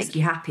those things make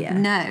you happier.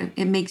 No,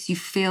 it makes you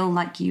feel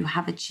like you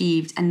have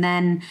achieved. And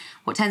then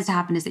what tends to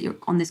happen is that you're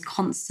on this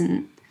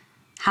constant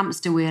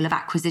hamster wheel of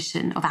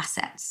acquisition of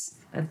assets.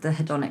 Of the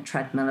hedonic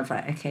treadmill of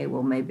okay,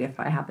 well, maybe if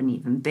I have an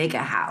even bigger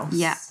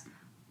house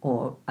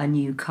or a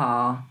new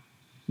car,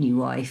 new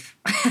wife.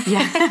 But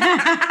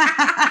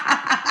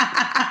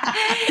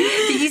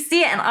you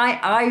see it,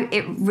 and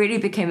it really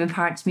became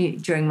apparent to me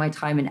during my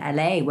time in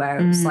LA, where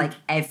it was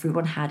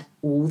everyone had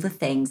all the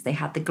things. They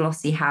had the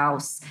glossy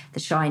house, the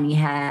shiny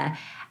hair,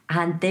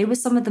 and they were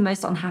some of the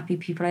most unhappy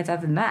people I've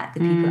ever met.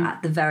 The people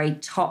at the very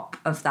top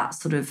of that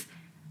sort of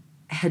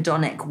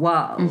hedonic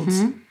world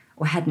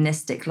or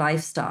hedonistic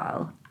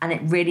lifestyle. And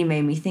it really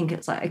made me think,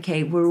 it's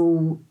okay, we're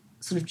all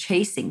sort of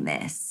chasing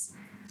this.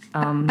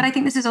 But I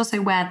think this is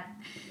also where,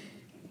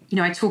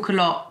 I talk a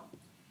lot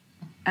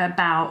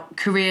about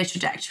career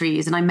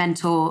trajectories, and I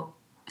mentor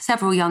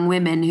several young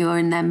women who are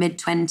in their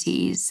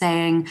mid-20s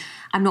saying,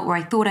 I'm not where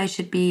I thought I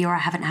should be, or I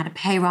haven't had a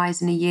pay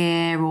rise in a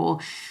year, or,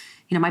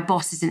 my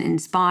boss isn't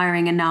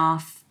inspiring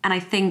enough. And I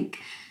think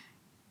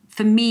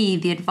for me,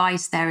 the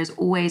advice there is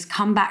always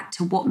come back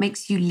to what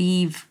makes you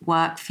leave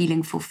work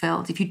feeling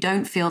fulfilled. If you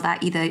don't feel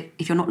that, either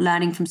if you're not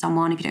learning from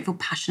someone, if you don't feel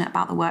passionate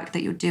about the work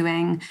that you're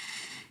doing,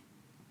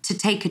 to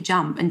take a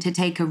jump and to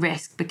take a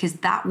risk, because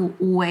that will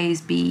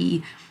always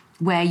be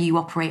where you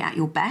operate at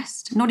your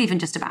best. Not even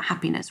just about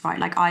happiness, right?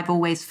 Like I've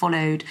always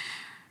followed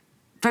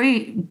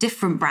very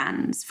different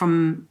brands,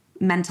 from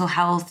mental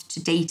health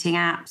to dating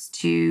apps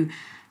to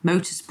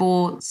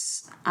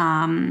motorsports,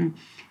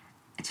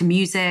 to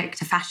music,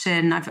 to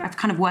fashion. I've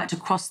kind of worked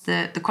across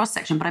the cross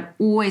section, but I've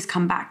always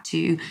come back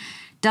to,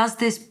 does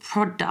this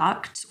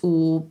product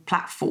or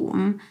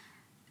platform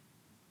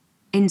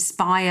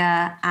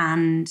inspire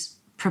and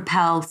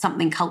propel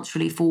something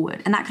culturally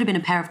forward? And that could have been a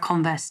pair of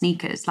Converse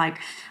sneakers. Like,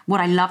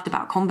 what I loved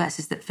about Converse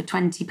is that for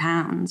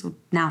 £20 or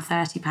now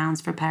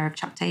 £30 for a pair of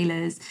Chuck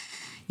Taylors,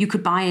 you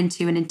could buy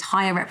into an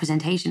entire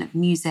representation of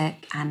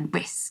music and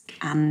risk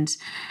and,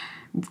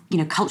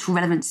 cultural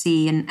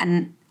relevancy.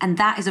 And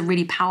that is a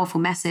really powerful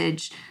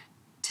message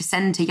to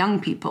send to young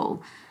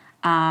people.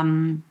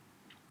 And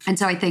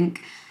so I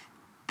think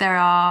there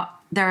are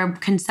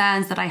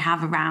concerns that I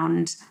have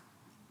around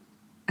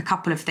a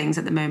couple of things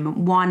at the moment.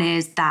 One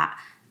is that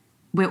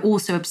we're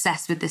also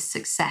obsessed with this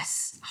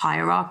success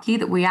hierarchy,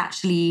 that we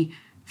actually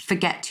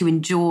forget to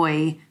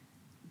enjoy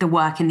the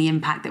work and the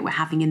impact that we're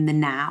having in the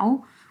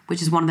now,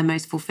 which is one of the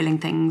most fulfilling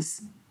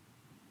things,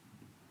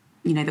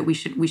 that we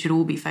should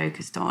all be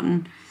focused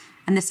on.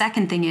 And the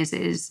second thing is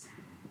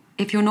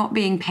if you're not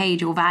being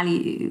paid your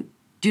value,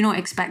 do not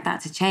expect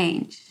that to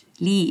change.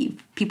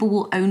 Leave. People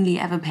will only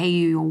ever pay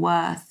you your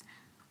worth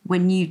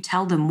when you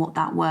tell them what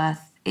that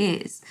worth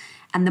is.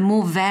 And the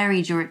more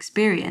varied your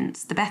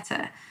experience, the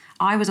better.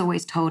 I was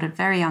always told at a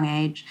very young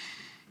age,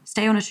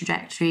 stay on a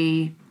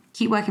trajectory,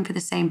 keep working for the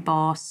same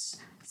boss,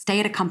 stay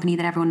at a company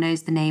that everyone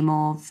knows the name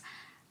of.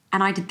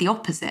 And I did the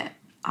opposite.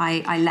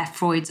 I left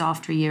Freud's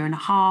after a year and a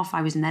half.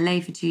 I was in LA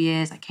for 2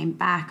 years. I came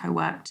back. I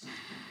worked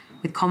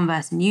with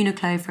Converse and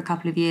Uniqlo for a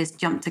couple of years,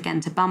 jumped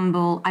again to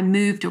Bumble. I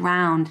moved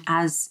around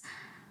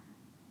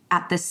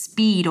at the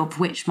speed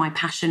of which my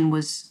passion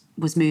was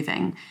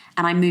moving.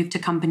 And I moved to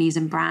companies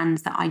and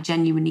brands that I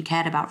genuinely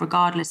cared about,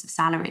 regardless of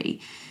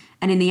salary.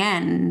 And in the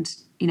end,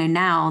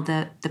 now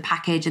the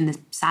package and the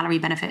salary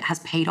benefit has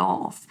paid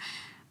off.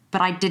 But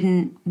I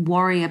didn't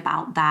worry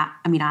about that.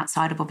 I mean,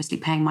 outside of obviously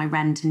paying my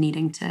rent and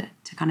needing to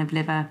kind of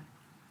live a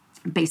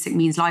basic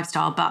means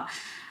lifestyle. But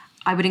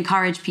I would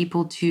encourage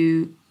people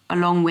to,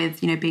 along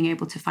with, being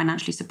able to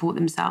financially support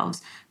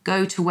themselves,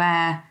 go to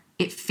where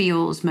it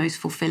feels most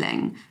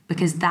fulfilling,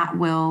 because that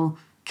will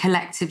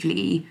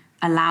collectively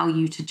allow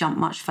you to jump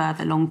much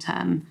further long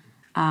term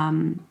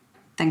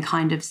than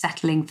kind of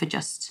settling for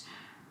just,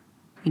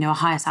 a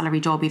higher salary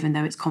job, even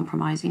though it's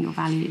compromising your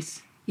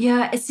values.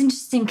 Yeah, it's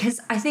interesting because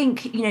I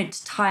think,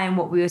 to tie in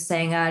what we were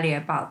saying earlier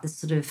about the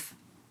sort of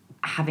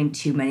having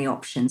too many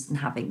options and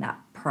having that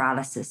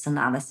paralysis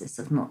analysis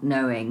of not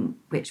knowing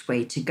which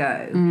way to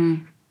go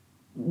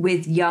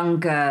with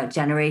younger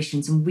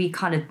generations, and we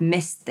kind of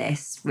missed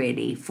this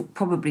really,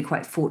 probably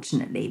quite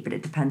fortunately, but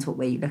it depends what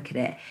way you look at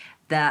it,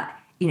 that,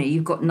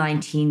 you've got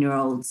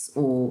 19-year-olds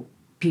or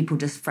people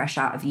just fresh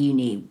out of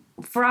uni.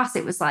 For us,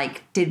 it was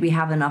like, did we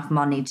have enough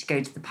money to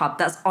go to the pub?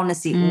 That's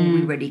honestly all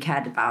we really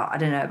cared about. I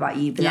don't know about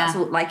you, but that's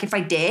all. Like, if I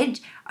did,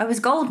 I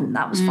was golden.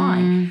 That was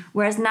fine.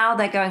 Whereas now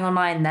they're going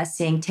online and they're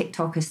seeing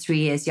TikTokers 3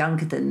 years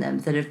younger than them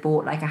that have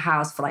bought like a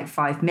house for like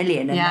 5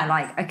 million, and they're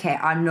like, okay,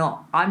 I'm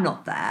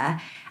not there.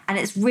 And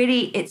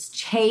it's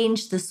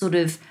changed the sort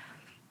of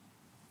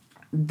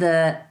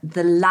the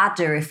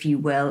ladder, if you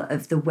will,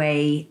 of the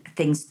way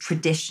things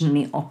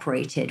traditionally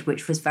operated,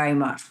 which was very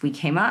much, we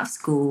came out of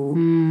school,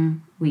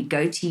 we'd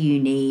go to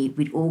uni,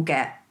 we'd all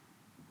get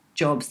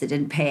jobs that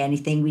didn't pay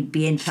anything, we'd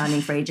be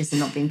interning for ages and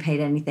not being paid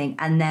anything,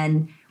 and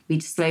then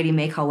we'd slowly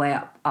make our way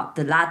up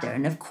the ladder.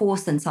 And of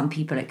course, then some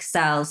people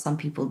excel, some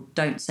people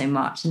don't so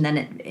much, and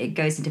then it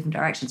goes in different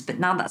directions. But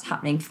now that's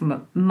happening from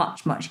a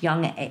much, much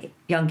younger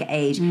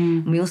age.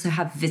 And we also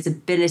have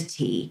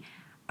visibility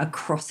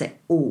across it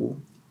all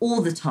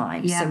the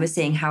time. So we're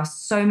seeing how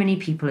so many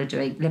people are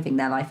living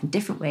their life in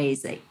different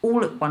ways. They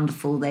all look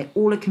wonderful. They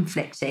all are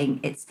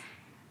conflicting. It's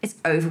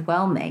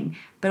overwhelming.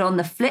 But on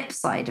the flip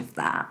side of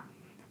that,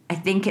 I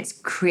think it's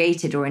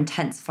created or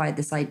intensified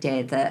this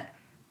idea that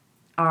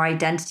our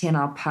identity and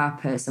our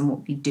purpose and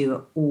what we do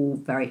are all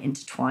very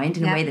intertwined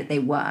in a way that they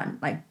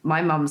weren't. Like,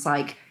 my mum's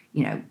like,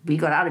 we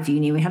got out of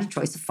uni, we had a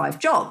choice of 5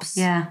 jobs.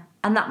 Yeah.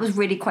 And that was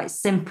really quite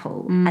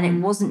simple. And it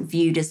wasn't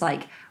viewed as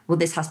like, well,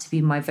 this has to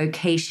be my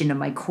vocation and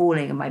my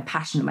calling and my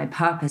passion and my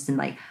purpose and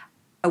like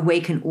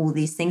awaken all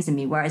these things in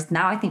me. Whereas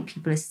now I think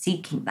people are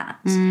seeking that,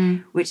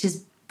 which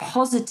is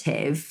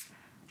positive,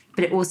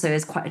 but it also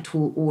is quite a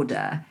tall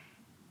order.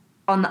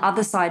 On the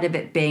other side of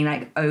it being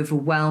like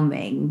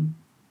overwhelming,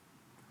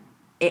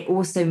 it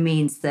also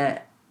means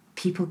that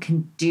people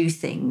can do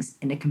things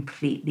in a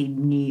completely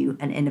new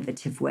and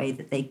innovative way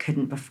that they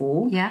couldn't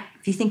before. Yeah.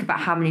 If you think about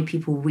how many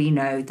people we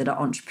know that are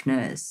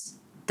entrepreneurs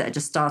that are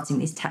just starting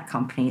these tech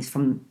companies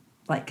from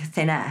like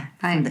thin air,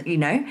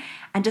 right.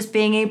 And just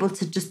being able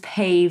to just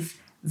pave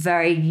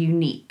very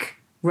unique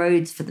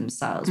roads for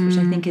themselves, which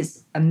I think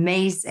is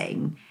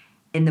amazing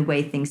in the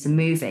way things are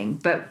moving.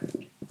 But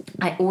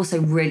I also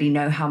really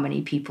know how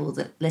many people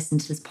that listen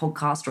to this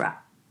podcast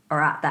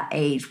are at that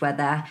age where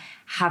they're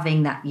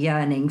having that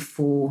yearning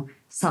for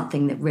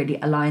something that really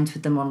aligns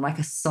with them on like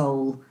a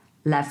soul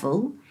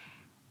level.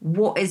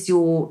 What is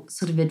your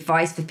sort of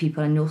advice for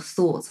people and your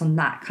thoughts on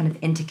that kind of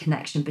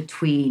interconnection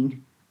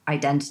between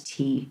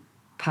identity,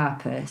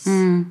 purpose,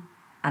 and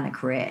a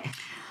career?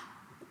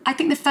 I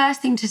think the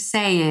first thing to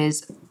say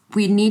is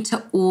we need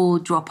to all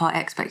drop our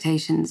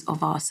expectations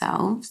of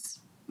ourselves,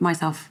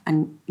 myself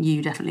and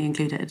you definitely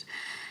included.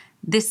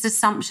 This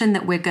assumption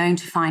that we're going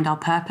to find our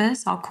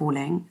purpose, our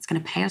calling, it's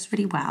going to pay us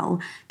really well,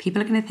 people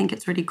are going to think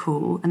it's really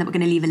cool, and that we're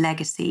going to leave a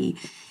legacy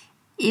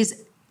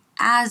is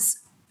as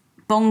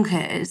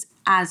bonkers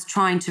as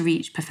trying to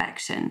reach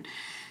perfection.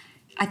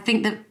 I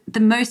think that the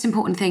most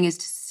important thing is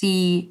to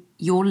see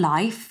your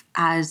life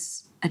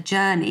as a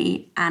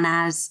journey and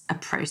as a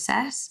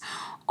process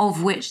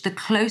of which the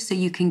closer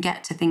you can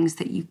get to things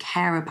that you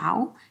care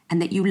about and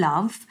that you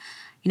love,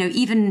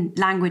 even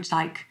language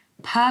like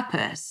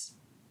purpose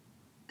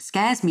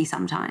scares me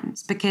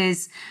sometimes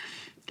because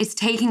it's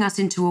taking us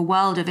into a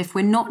world of if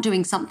we're not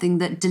doing something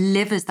that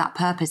delivers that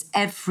purpose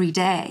every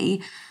day,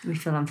 we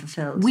feel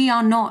unfulfilled. We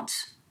are not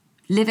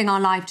living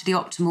our life to the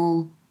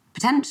optimal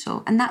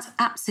potential. And that's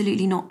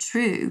absolutely not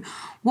true.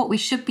 What we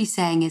should be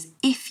saying is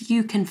if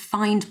you can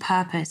find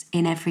purpose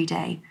in every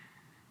day,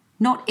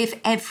 not if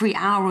every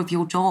hour of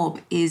your job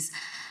is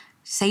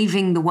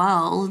saving the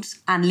world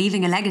and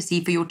leaving a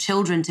legacy for your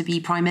children to be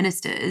prime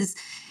ministers,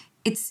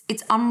 it's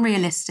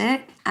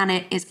unrealistic and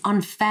it is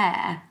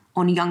unfair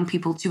on young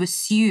people to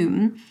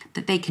assume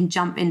that they can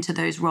jump into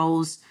those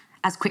roles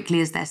as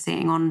quickly as they're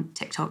seeing on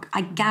TikTok.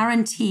 I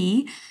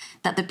guarantee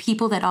that the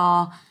people that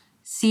are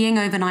seeing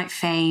overnight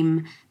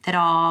fame, that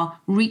are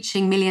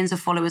reaching millions of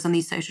followers on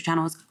these social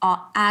channels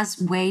are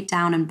as weighed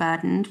down and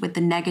burdened with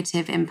the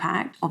negative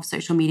impact of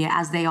social media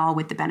as they are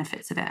with the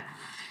benefits of it.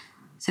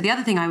 So the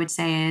other thing I would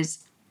say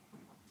is,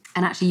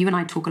 and actually you and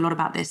I talk a lot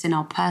about this in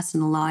our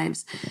personal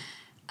lives,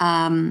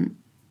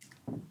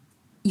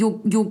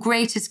 your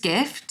greatest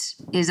gift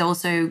is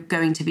also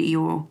going to be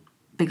your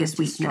biggest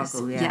weakness.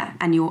 Struggle, yeah.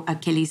 And your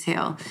Achilles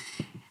heel.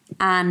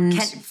 And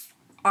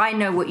I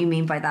know what you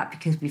mean by that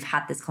because we've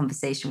had this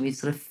conversation. We've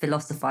sort of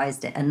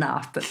philosophized it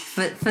enough. But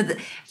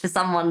for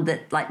someone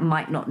that like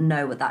might not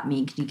know what that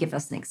means, can you give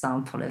us an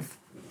example of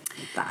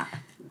that?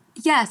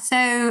 Yeah,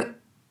 so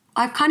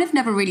I've kind of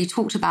never really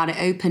talked about it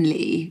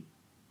openly,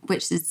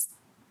 which is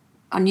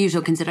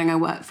unusual considering I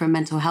work for a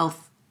mental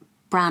health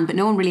brand, but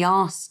no one really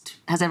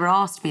has ever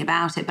asked me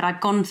about it. But I've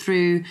gone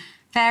through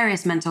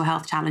various mental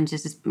health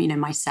challenges,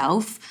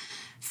 myself,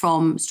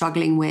 from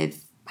struggling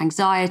with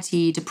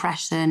anxiety,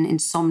 depression,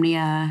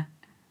 insomnia.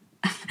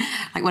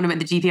 Like when I'm at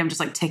the GP, I'm just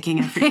like ticking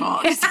every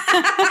box.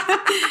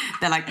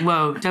 They're like,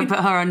 whoa, don't put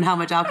her on how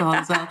much alcohol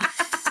as well.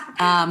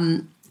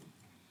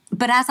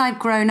 But as I've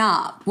grown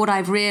up, what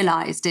I've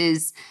realized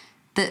is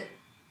that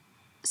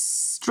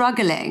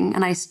struggling,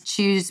 and I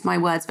choose my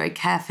words very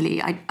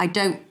carefully, I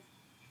don't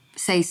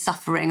say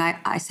suffering,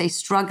 I say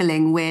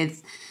struggling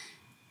with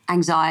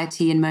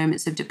anxiety and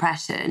moments of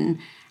depression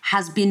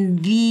has been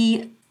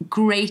the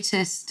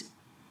greatest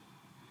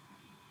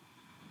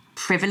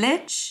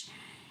privilege,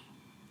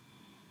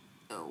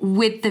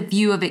 with the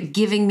view of it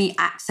giving me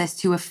access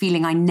to a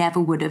feeling I never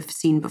would have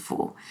seen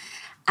before.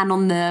 And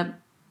on the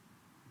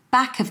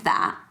back of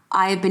that,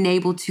 I have been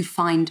able to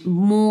find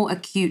more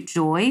acute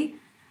joy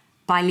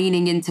by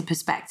leaning into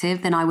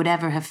perspective than I would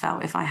ever have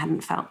felt if I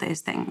hadn't felt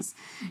those things.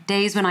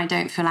 Days when I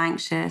don't feel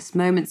anxious,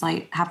 moments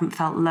I haven't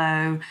felt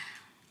low,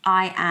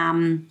 I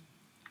am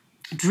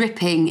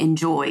dripping in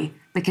joy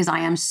because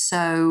I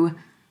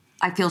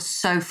feel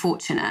so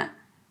fortunate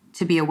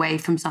to be away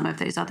from some of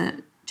those other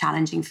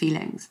challenging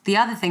feelings. The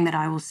other thing that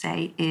I will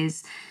say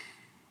is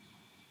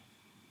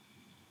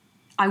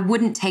I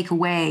wouldn't take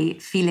away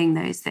feeling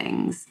those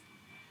things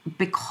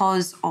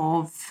because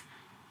of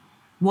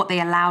what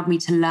they allowed me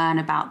to learn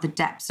about the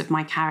depths of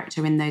my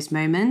character in those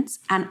moments,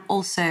 and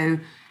also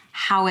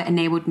how it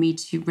enabled me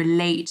to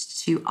relate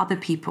to other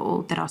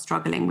people that are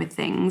struggling with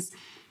things.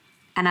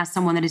 And as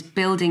someone that is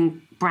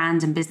building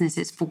brands and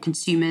businesses for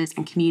consumers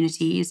and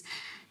communities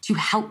to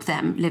help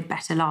them live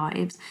better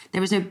lives,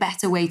 there is no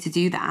better way to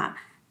do that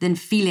than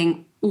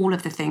feeling all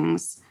of the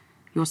things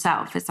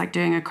yourself. It's like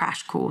doing a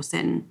crash course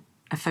in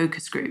a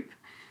focus group.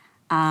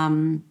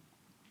 And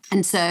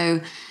so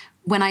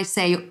when I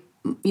say,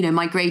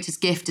 my greatest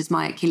gift is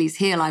my Achilles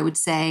heel, I would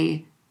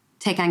say,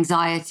 take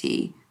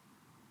anxiety.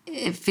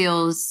 It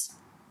feels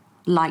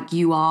like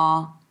you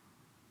are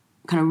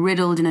kind of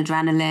riddled in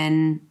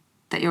adrenaline,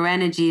 that your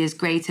energy is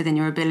greater than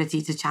your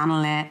ability to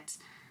channel it,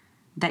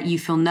 that you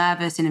feel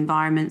nervous in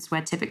environments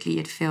where typically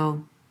you'd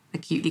feel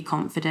acutely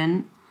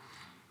confident,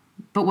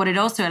 But what it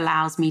also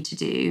allows me to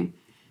do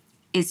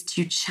is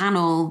to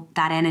channel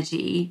that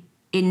energy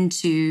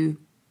into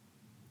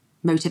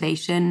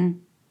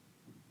motivation,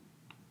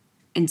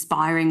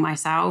 inspiring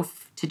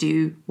myself to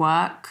do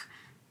work,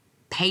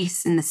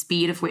 pace and the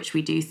speed of which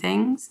we do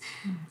things.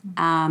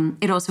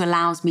 It also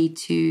allows me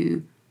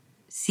to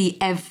see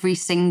every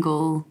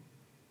single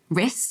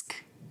risk.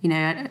 You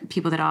know,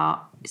 people that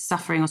are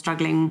suffering or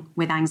struggling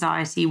with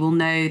anxiety will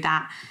know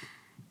that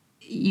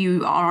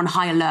you are on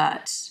high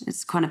alert.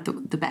 It's kind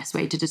of the best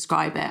way to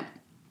describe it,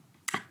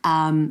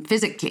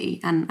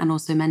 physically and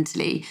also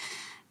mentally.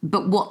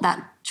 But what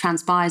that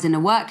transpires in a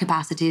work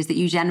capacity is that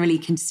you generally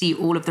can see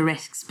all of the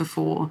risks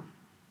before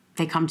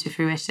they come to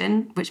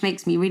fruition, which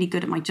makes me really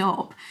good at my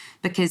job,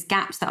 because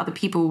gaps that other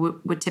people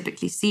would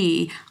typically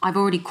see, I've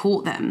already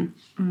caught them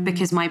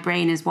because my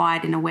brain is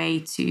wired in a way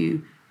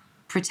to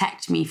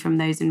protect me from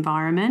those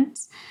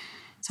environments.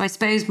 So I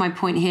suppose my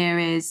point here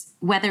is,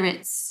 whether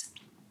it's,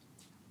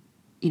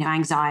 you know,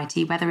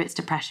 anxiety, whether it's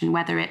depression,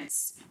 whether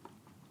it's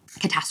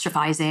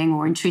catastrophizing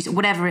or intrusive,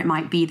 whatever it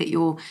might be that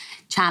you're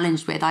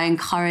challenged with, I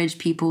encourage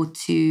people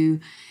to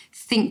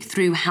think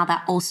through how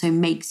that also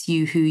makes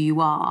you who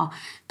you are,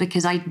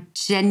 because I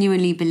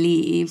genuinely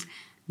believe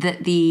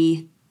that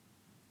the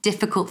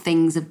difficult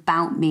things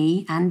about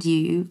me and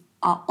you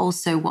are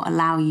also what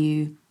allow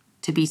you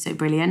to be so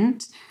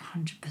brilliant.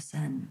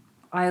 100%.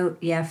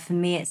 For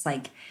me, it's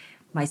like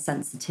my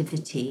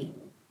sensitivity,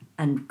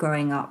 and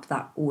growing up,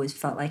 that always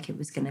felt like it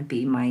was going to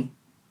be my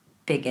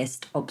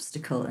biggest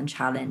obstacle and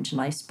challenge.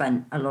 And I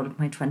spent a lot of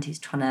my 20s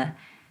trying to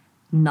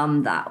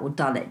numb that or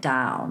dull it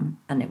down,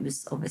 and it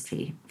was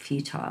obviously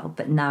futile.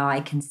 But now I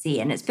can see,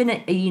 and it's been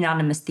a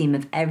unanimous theme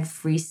of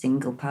every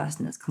single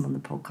person that's come on the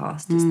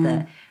podcast, is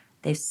that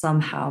they've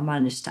somehow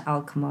managed to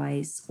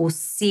alchemize or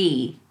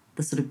see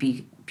the sort of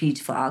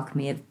beautiful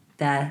alchemy of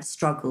their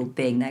struggle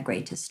being their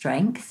greatest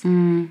strength.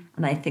 And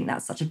I think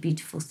that's such a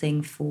beautiful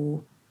thing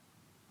for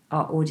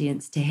our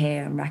audience to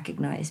hear and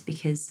recognize,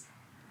 because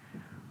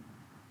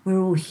we're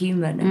all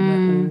human and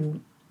we're all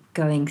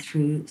going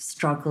through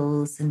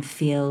struggles and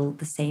feel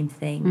the same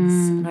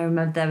things. And I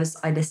remember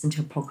I listened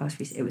to a podcast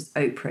recently, it was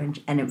Oprah,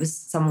 and it was,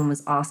 someone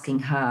was asking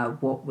her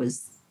what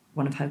was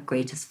one of her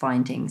greatest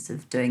findings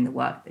of doing the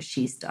work that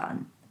she's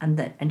done.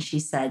 And she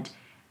said,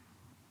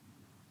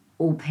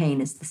 all pain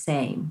is the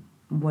same.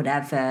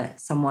 Whatever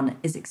someone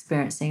is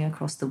experiencing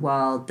across the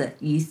world, that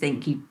you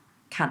think you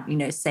can't, you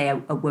know, say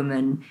a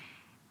woman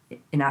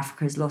in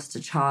Africa has lost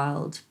a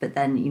child, but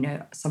then, you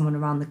know, someone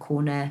around the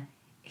corner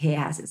here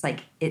has, it's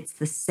like, it's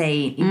the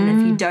same. Even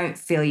if you don't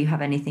feel you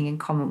have anything in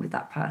common with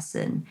that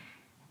person,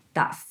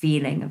 that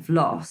feeling of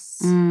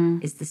loss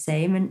is the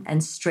same.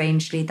 And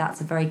strangely, that's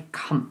a very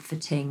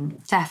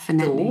comforting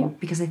thought,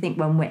 because I think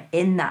when we're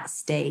in that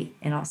state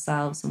in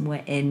ourselves and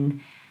we're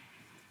in,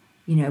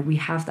 you know, we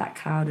have that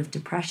cloud of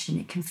depression,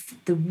 it can,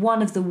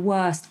 one of the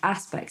worst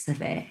aspects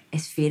of it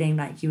is feeling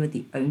like you are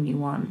the only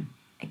one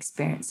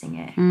experiencing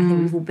it. I think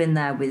we've all been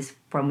there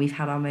when we've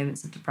had our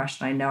moments of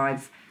depression. I know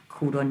I've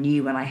called on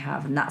you when I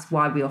have, and that's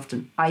why we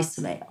often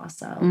isolate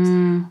ourselves.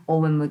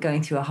 Or when we're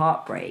going through a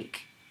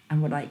heartbreak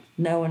and we're like,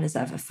 no one has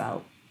ever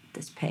felt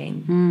this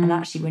pain. And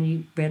actually, when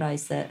you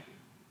realise that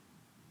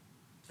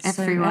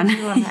everyone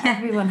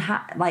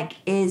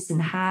is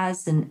and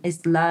has and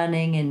is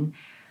learning and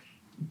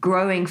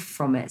growing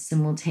from it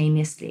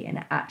simultaneously, and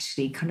it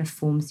actually kind of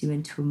forms you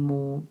into a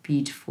more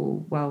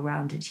beautiful,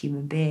 well-rounded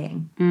human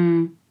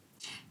being.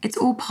 It's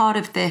all part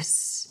of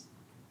this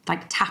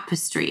like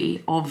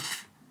tapestry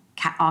of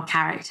our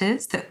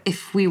characters, that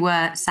if we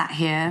were sat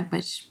here,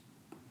 which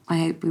I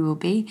hope we will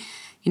be,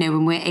 you know,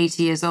 when we're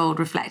 80 years old,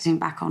 reflecting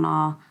back on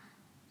our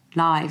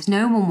lives,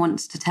 no one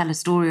wants to tell a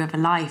story of a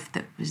life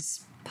that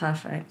was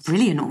perfect,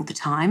 brilliant all the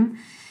time.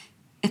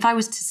 If I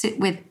was to sit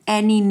with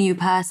any new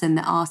person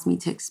that asked me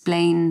to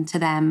explain to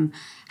them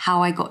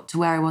how I got to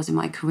where I was in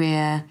my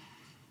career,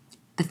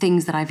 the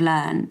things that I've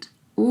learned,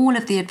 all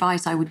of the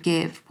advice I would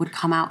give would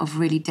come out of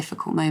really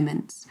difficult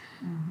moments.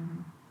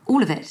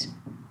 All of it.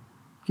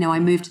 You know, I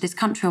moved to this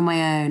country on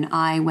my own.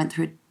 I went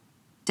through a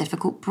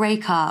difficult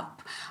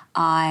breakup.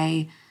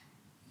 I,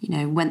 you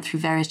know, went through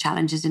various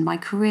challenges in my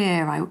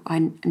career.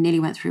 I nearly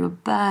went through a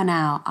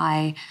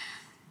burnout.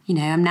 You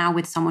know, I'm now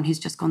with someone who's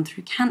just gone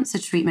through cancer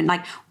treatment.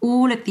 Like,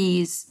 all of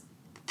these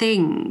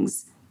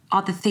things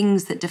are the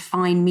things that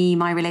define me,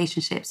 my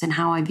relationships, and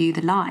how I view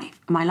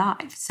my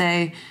life.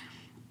 So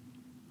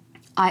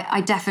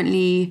I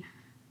definitely,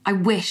 I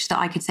wish that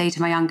I could say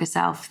to my younger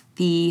self,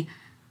 the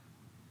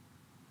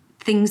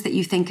things that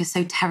you think are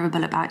so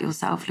terrible about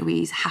yourself,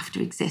 Louise, have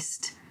to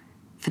exist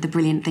for the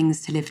brilliant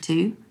things to live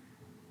to.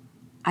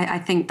 I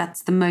think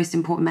that's the most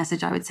important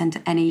message I would send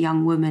to any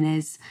young woman,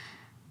 is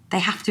they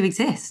have to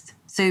exist.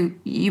 So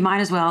you might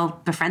as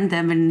well befriend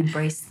them and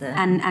embrace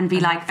them and be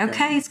like,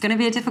 okay, it's going to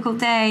be a difficult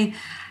day.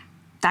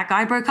 that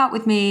guy broke up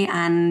with me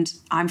and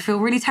I feel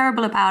really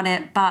terrible about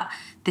it, but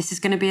this is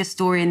going to be a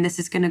story and this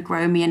is going to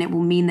grow me and it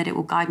will mean that it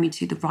will guide me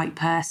to the right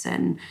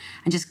person.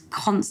 And just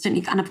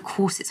constantly, and of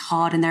course it's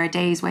hard and there are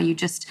days where you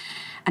just,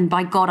 and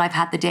by God, I've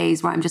had the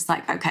days where I'm just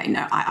like, okay,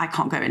 no, I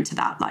can't go into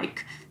that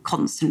like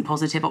constant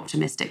positive,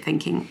 optimistic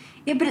thinking.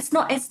 Yeah, but it's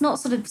not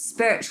sort of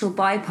spiritual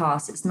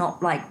bypass. It's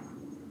not like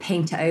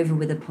paint it over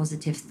with a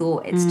positive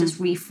thought. It's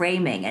just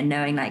reframing and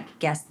knowing like,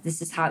 guess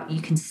this is how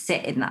you can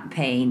sit in that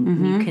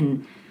pain. You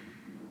can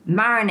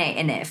marinate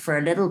in it for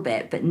a little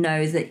bit, but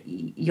know that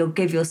you'll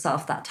give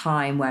yourself that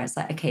time where it's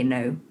like, okay,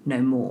 no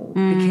more.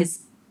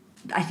 Because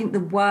I think the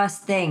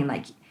worst thing,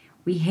 like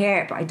we hear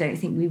it, but I don't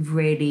think we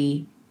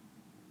really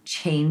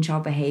change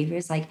our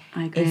behaviors. Like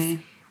if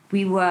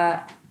we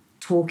were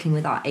talking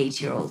with our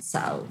 8-year-old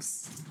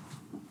selves,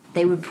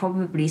 they would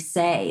probably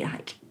say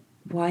like,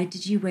 why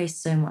did you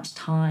waste so much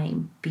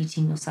time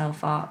beating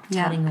yourself up,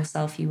 telling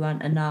yourself you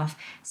weren't enough?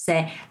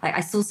 Say, like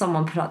I saw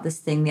someone put up this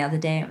thing the other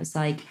day. It was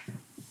like,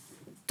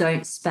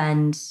 don't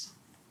spend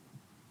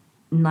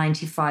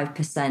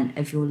 95%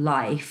 of your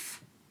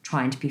life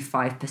trying to be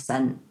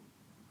 5%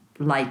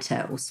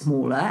 lighter or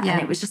smaller. Yeah.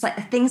 And it was just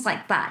like things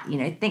like that, you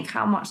know, think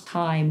how much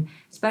time,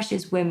 especially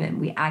as women,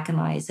 we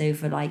agonize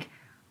over like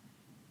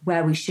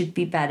where we should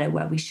be better,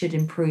 where we should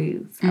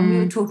improve. And we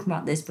were talking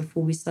about this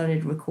before we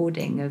started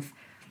recording of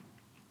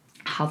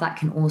how that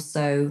can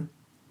also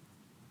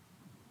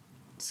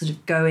sort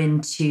of go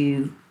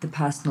into the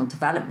personal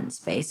development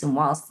space. And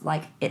whilst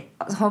like it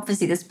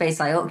obviously the space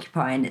I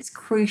occupy and it's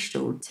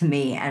crucial to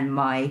me and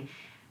my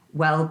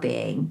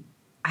well-being,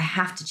 I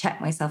have to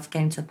check myself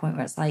getting to the point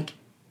where it's like,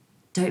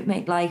 don't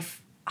make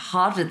life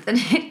harder than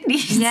it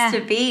needs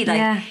to be.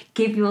 Like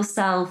give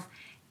yourself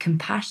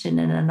compassion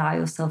and allow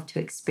yourself to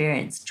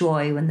experience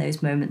joy when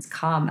those moments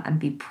come and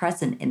be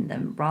present in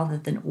them rather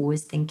than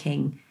always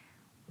thinking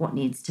what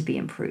needs to be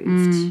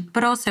improved.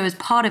 But also as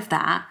part of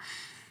that,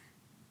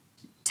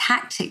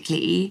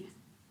 tactically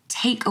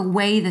take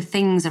away the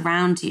things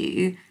around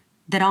you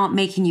that aren't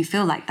making you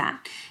feel like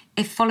that.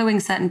 If following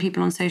certain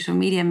people on social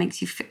media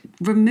makes you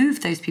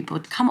remove those people,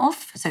 come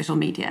off social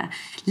media,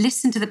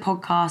 listen to the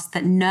podcasts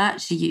that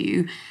nurture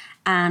you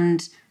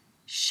and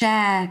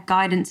share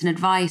guidance and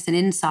advice and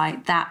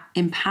insight that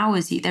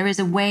empowers you. There is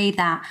a way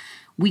that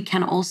we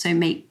can also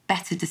make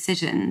better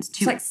decisions.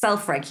 It's like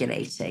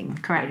self-regulating.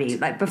 Correct. Really.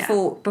 Like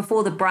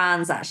before the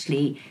brands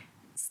actually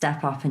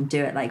step up and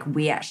do it, like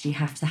we actually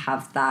have to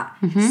have that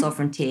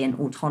sovereignty and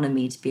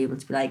autonomy to be able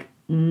to be like,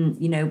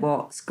 you know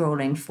what,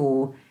 scrolling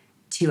for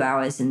 2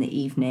 hours in the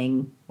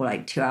evening or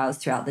like 2 hours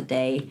throughout the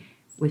day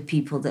with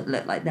people that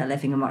look like they're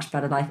living a much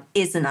better life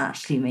isn't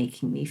actually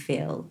making me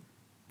feel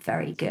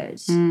very good.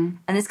 And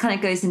this kind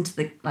of goes into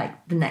the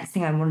next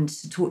thing I wanted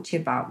to talk to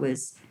you about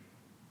was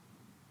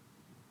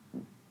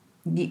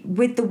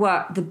with the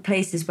work, the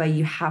places where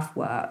you have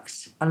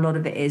worked, a lot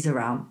of it is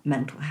around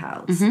mental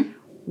health.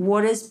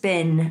 What has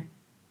been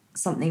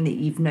something that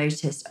you've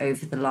noticed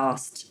over the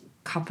last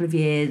couple of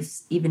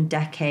years, even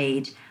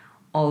decade,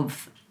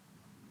 of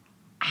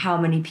how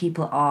many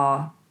people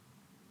are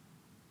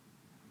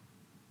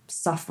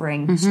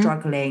suffering,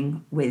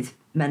 struggling with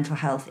mental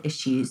health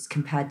issues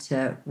compared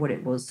to what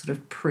it was sort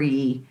of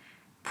pre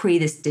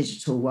this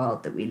digital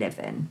world that we live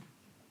in?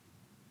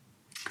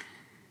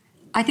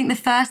 I think the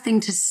first thing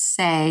to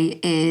say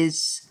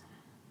is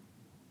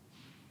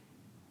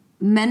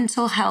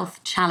mental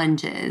health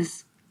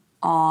challenges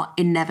are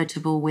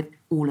inevitable with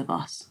all of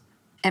us,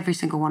 every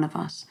single one of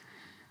us.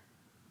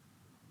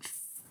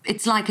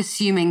 It's like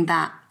assuming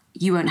that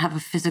you won't have a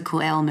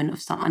physical ailment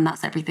of something, and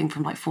that's everything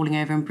from like falling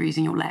over and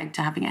bruising your leg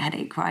to having a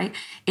headache, right?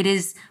 It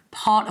is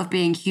part of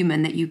being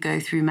human that you go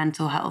through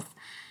mental health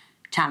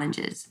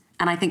challenges.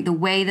 And I think the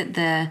way that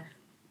the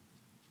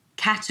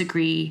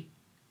category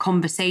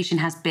conversation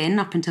has been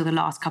up until the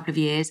last couple of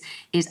years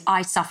is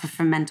I suffer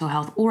from mental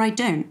health or I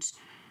don't.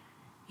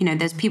 You know,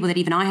 there's people that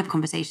even I have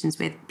conversations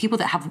with, people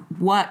that have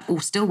worked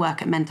or still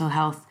work at mental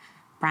health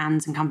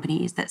brands and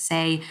companies that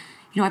say,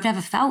 you know, I've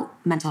never felt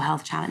mental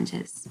health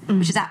challenges,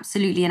 which is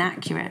absolutely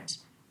inaccurate.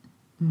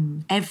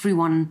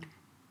 Everyone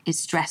is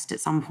stressed at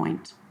some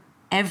point.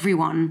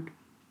 Everyone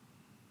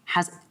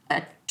has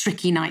a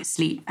tricky night's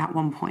sleep at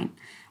one point.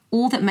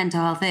 All that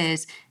mental health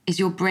is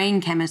your brain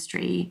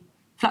chemistry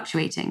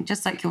fluctuating,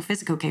 just like your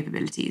physical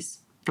capabilities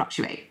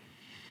fluctuate.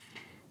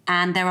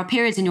 And there are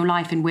periods in your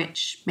life in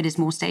which it is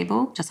more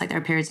stable, just like there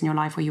are periods in your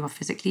life where you are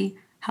physically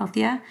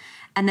healthier.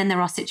 And then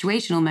there are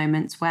situational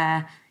moments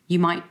where you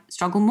might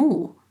struggle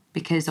more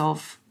because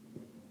of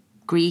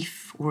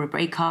grief or a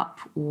breakup,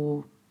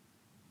 or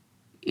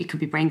it could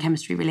be brain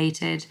chemistry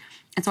related.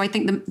 And so I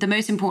think the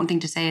most important thing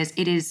to say is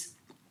it is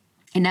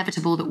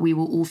inevitable that we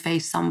will all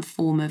face some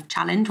form of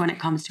challenge when it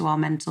comes to our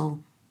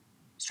mental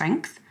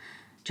strength,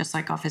 just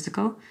like our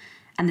physical.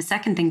 And the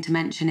second thing to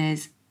mention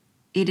is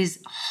it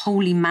is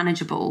wholly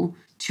manageable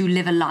to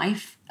live a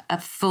life, a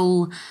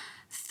full,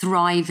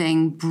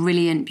 thriving,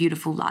 brilliant,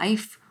 beautiful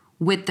life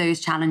with those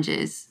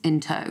challenges in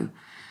tow.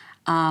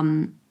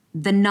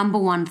 The number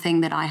one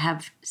thing that I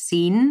have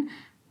seen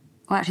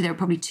well, actually, there are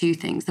probably two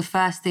things. The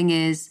first thing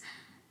is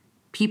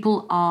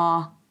people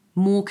are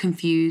more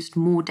confused,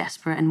 more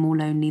desperate, and more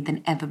lonely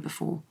than ever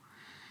before.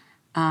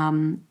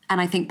 And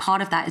I think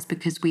part of that is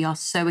because we are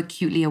so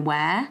acutely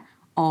aware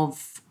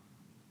of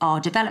our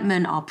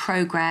development, our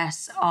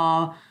progress,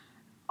 our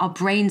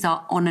brains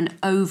are on an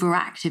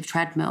overactive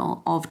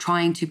treadmill of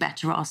trying to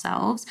better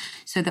ourselves,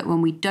 so that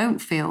when we don't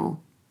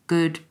feel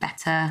good,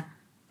 better,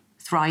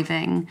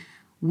 thriving,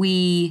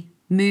 we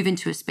move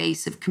into a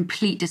space of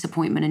complete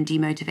disappointment and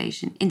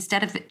demotivation,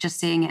 instead of just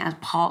seeing it as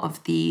part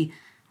of the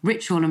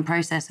ritual and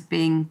process of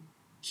being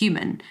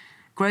human.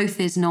 Growth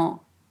is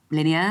not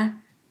linear.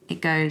 It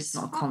goes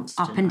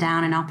constant, up and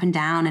down and up and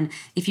down. And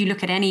if you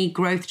look at any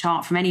growth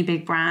chart from any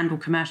big brand or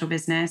commercial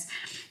business,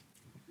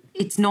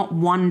 it's not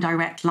one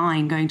direct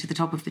line going to the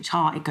top of the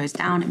chart. It goes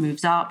down, it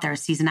moves up. There are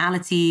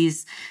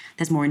seasonalities,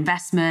 there's more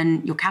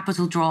investment, your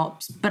capital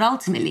drops. But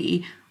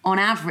ultimately, on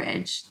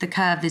average, the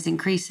curve is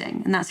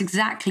increasing. And that's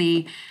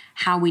exactly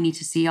how we need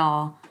to see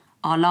our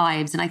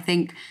lives. And I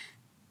think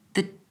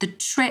the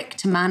trick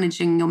to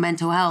managing your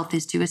mental health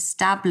is to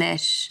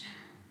establish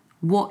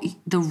what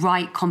the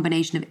right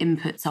combination of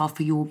inputs are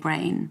for your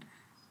brain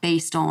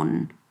based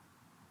on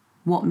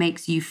what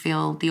makes you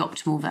feel the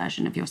optimal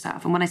version of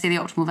yourself. And when I say the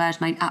optimal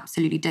version, I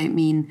absolutely don't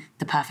mean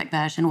the perfect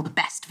version or the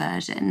best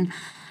version.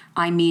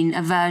 I mean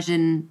a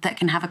version that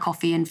can have a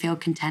coffee and feel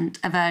content,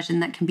 a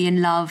version that can be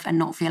in love and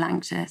not feel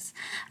anxious,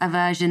 a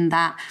version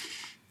that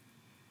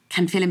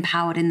can feel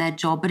empowered in their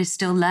job but is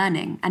still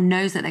learning and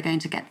knows that they're going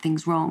to get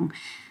things wrong.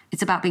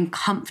 It's about being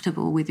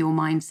comfortable with your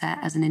mindset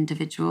as an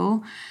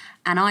individual.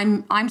 And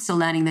I'm still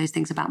learning those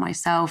things about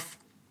myself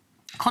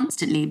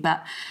constantly.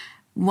 But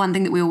one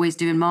thing that we always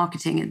do in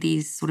marketing are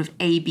these sort of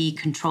A/B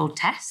controlled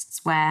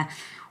tests where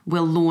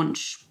we'll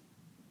launch,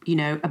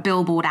 a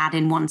billboard ad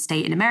in one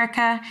state in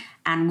America,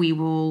 and we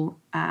will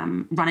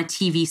run a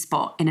TV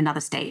spot in another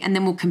state. And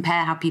then we'll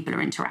compare how people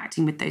are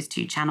interacting with those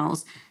two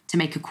channels to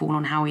make a call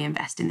on how we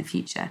invest in the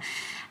future.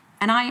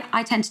 And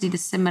I tend to do the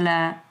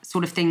similar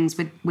sort of things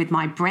with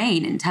my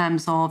brain in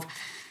terms of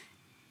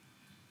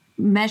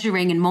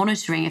measuring and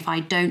monitoring if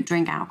I don't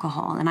drink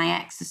alcohol and I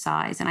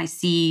exercise and I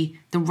see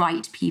the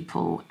right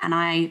people and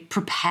I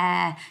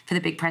prepare for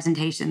the big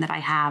presentation that I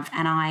have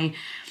and I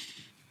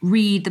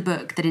read the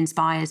book that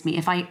inspires me.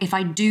 If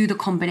I do the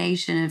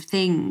combination of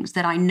things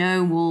that I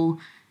know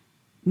will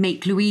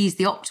make Louise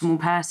the optimal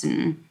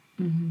person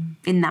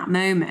in that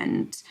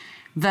moment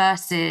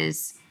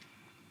versus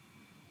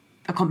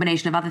a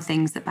combination of other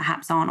things that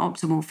perhaps aren't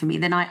optimal for me,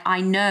 then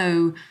I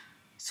know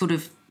sort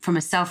of from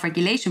a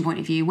self-regulation point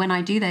of view, when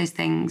I do those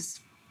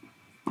things,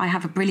 I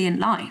have a brilliant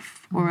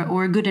life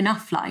or a good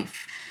enough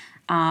life.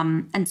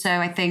 And so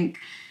I think,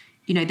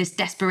 this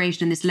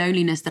desperation and this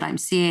loneliness that I'm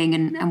seeing,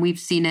 and we've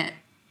seen it,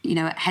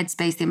 at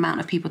Headspace, the amount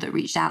of people that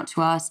reached out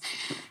to us.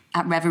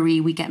 At Reverie,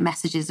 we get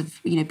messages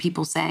of,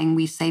 people saying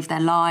we've saved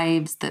their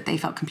lives, that they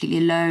felt completely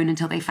alone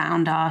until they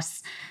found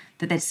us,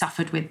 that they'd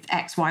suffered with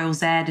X, Y, or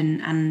Z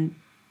and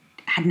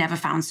had never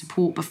found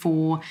support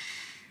before.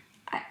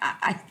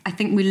 I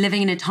think we're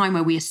living in a time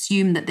where we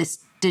assume that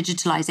this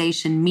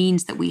digitalization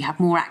means that we have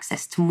more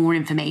access to more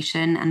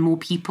information and more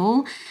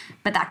people,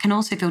 but that can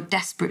also feel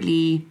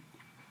desperately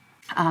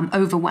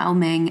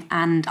overwhelming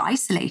and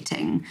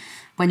isolating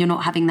when you're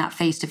not having that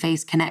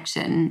face-to-face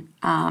connection.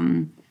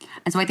 And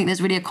so I think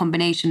there's really a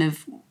combination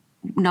of,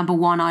 number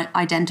one,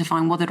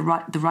 identifying what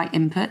are the right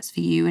inputs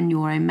for you and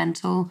your own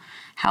mental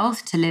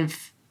health to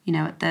live,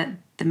 at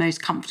the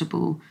most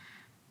comfortable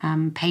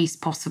pace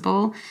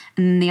possible.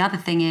 And the other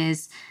thing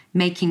is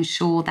making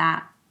sure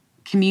that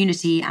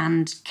community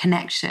and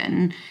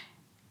connection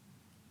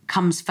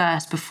comes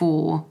first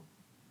before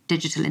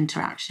digital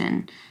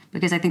interaction,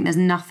 because I think there's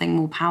nothing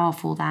more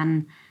powerful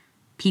than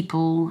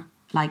people,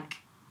 like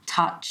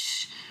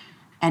touch,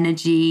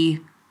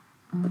 energy,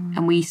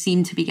 and we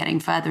seem to be getting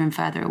further and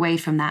further away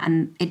from that.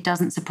 And it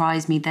doesn't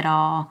surprise me that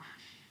our,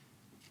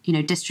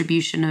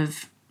 distribution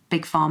of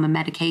big pharma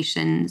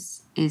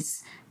medications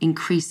is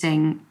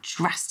increasing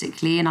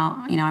drastically. And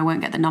I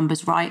won't get the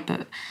numbers right,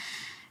 but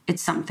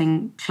it's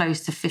something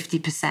close to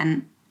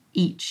 50%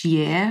 each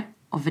year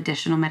of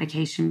additional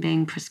medication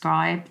being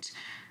prescribed,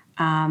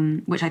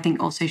 which I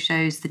think also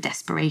shows the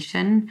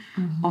desperation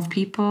of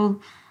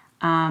people.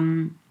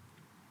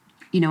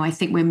 I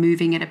think we're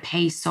moving at a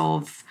pace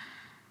of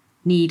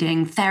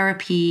needing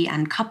therapy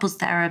and couples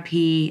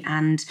therapy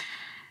and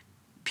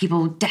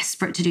people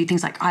desperate to do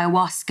things like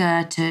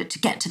ayahuasca to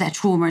get to their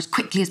trauma as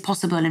quickly as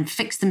possible and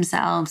fix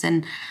themselves.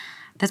 And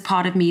there's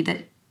part of me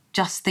that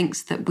just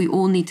thinks that we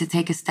all need to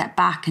take a step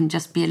back and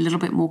just be a little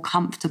bit more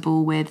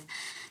comfortable with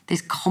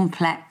this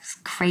complex,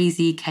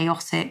 crazy,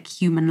 chaotic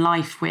human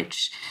life,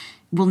 which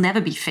will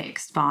never be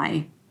fixed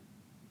by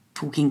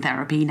talking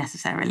therapy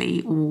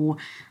necessarily or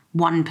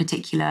one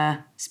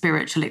particular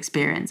spiritual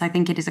experience. I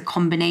think it is a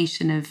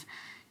combination of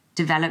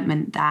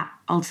development that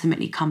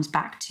ultimately comes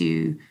back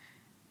to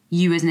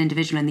you as an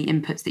individual and the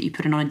inputs that you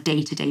put in on a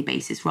day-to-day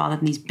basis rather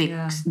than these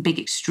big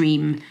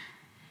extreme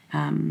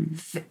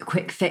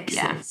quick fixes.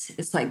 Yeah.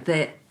 It's like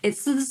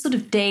it's the sort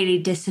of daily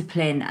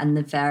discipline and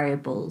the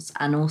variables,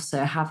 and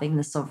also having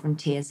the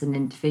sovereignty as an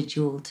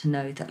individual to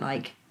know that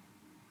like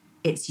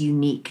it's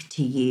unique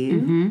to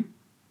you,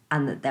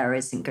 and that there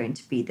isn't going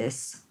to be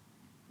this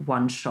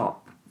one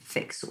shop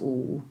fix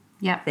all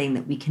thing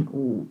that we can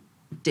all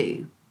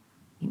do,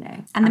 you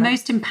know. And the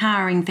most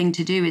empowering thing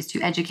to do is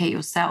to educate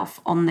yourself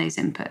on those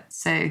inputs.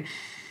 So,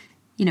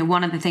 you know,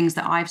 one of the things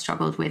that I've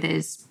struggled with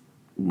is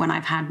when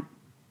I've had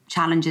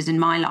challenges in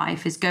my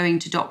life is going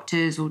to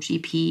doctors or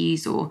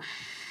GPs or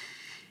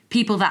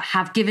people that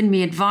have given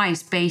me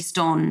advice based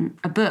on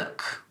a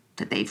book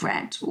that they've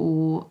read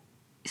or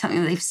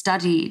something that they've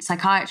studied,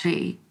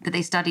 psychiatry that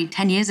they studied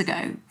 10 years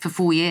ago for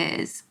 4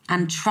 years,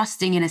 and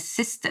trusting in a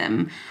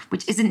system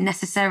which isn't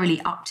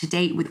necessarily up to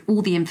date with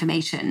all the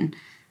information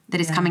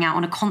that is coming out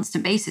on a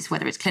constant basis,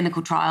 whether it's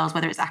clinical trials,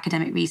 whether it's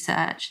academic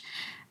research.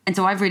 And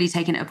so I've really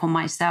taken it upon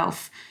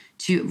myself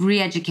to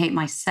re-educate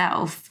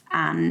myself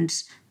and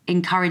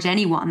encourage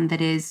anyone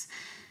that is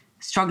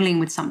struggling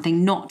with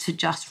something not to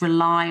just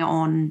rely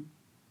on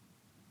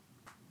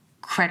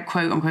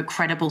quote unquote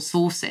credible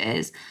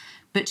sources,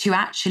 but to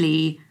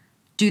actually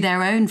do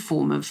their own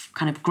form of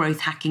kind of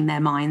growth hacking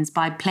their minds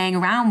by playing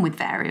around with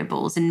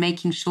variables and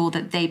making sure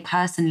that they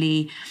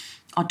personally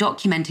are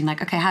documenting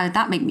like, okay, how did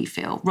that make me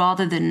feel?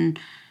 Rather than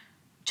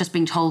just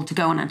being told to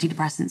go on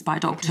antidepressants by a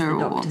doctor.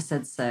 Because the doctor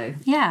said so.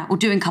 Yeah, or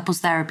doing couples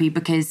therapy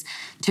because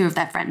 2 of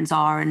their friends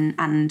are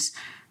and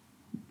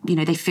you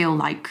know, they feel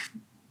like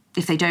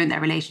if they don't, their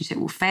relationship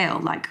will fail.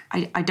 Like,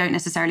 I don't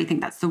necessarily think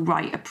that's the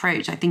right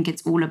approach. I think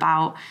it's all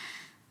about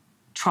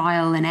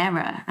trial and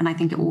error. And I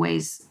think it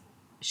always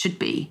should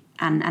be.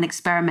 And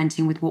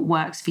experimenting with what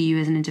works for you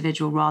as an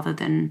individual rather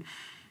than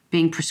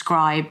being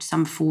prescribed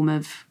some form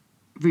of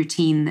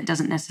routine that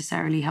doesn't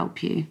necessarily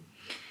help you.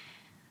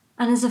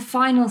 And as a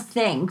final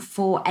thing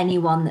for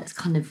anyone that's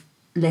kind of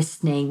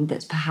listening,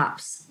 that's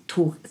perhaps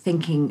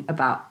thinking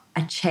about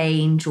a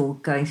change or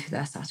going through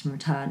their Saturn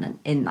return and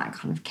in that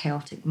kind of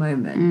chaotic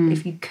moment,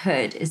 if you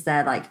could, is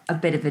there like a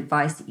bit of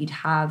advice that you'd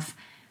have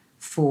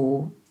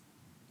for,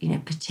 you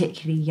know,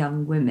 particularly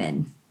young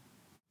women?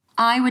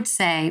 I would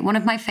say one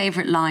of my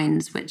favourite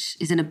lines, which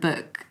is in a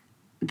book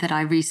that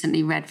I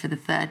recently read for the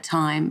 3rd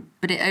time,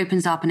 but it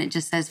opens up and it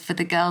just says, for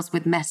the girls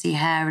with messy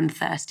hair and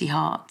thirsty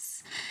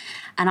hearts.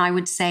 And I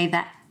would say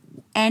that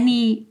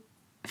any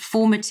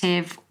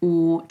formative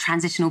or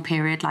transitional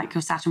period, like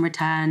your Saturn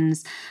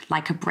returns,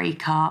 like a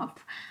breakup,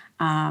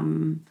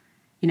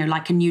 you know,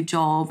 like a new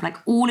job, like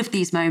all of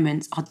these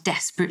moments are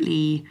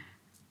desperately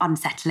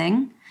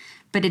unsettling,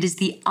 but it is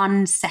the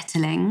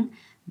unsettling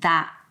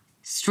that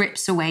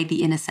strips away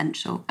the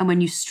inessential. And when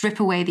you strip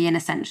away the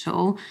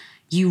inessential,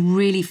 you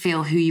really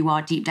feel who you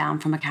are deep down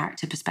from a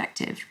character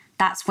perspective.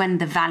 That's when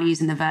the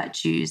values and the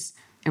virtues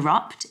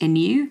erupt in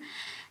you.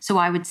 So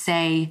I would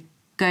say,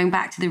 going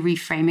back to the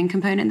reframing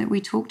component that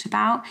we talked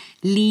about,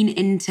 lean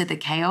into the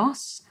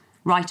chaos,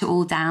 write it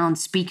all down,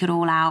 speak it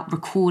all out,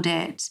 record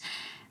it.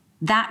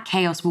 That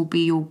chaos will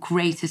be your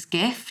greatest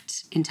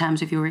gift in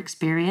terms of your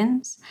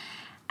experience.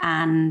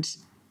 And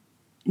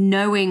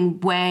knowing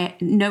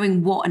what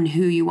and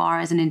who you are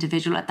as an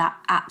individual at that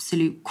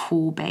absolute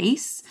core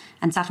base,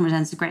 and Saturn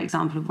returns is a great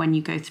example of when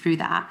you go through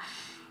that,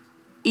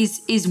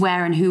 is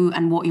where and who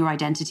and what your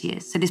identity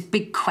is. So this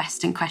big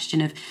quest and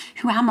question of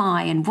who am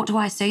I and what do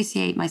I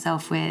associate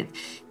myself with?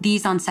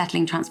 These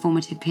unsettling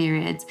transformative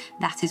periods,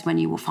 that is when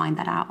you will find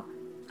that out.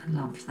 I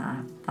love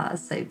that. That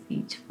is so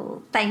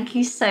beautiful. Thank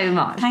you so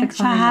much. Thanks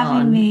for coming for having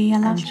on me. I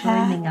and loved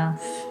joining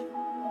us.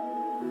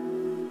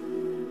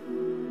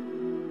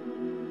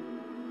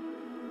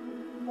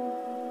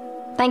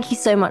 Thank you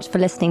so much for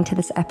listening to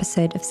this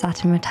episode of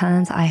Saturn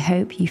Returns. I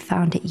hope you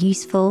found it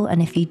useful.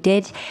 And if you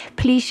did,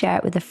 please share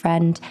it with a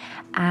friend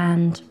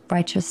and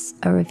write us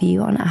a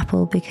review on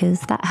Apple,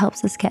 because that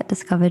helps us get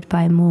discovered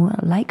by more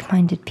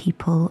like-minded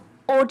people.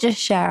 Or just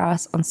share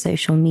us on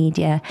social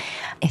media.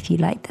 If you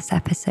like this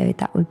episode,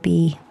 that would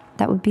be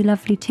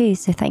lovely too.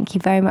 So thank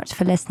you very much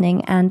for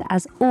listening. And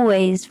as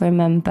always,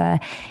 remember,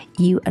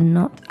 you are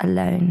not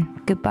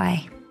alone.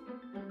 Goodbye.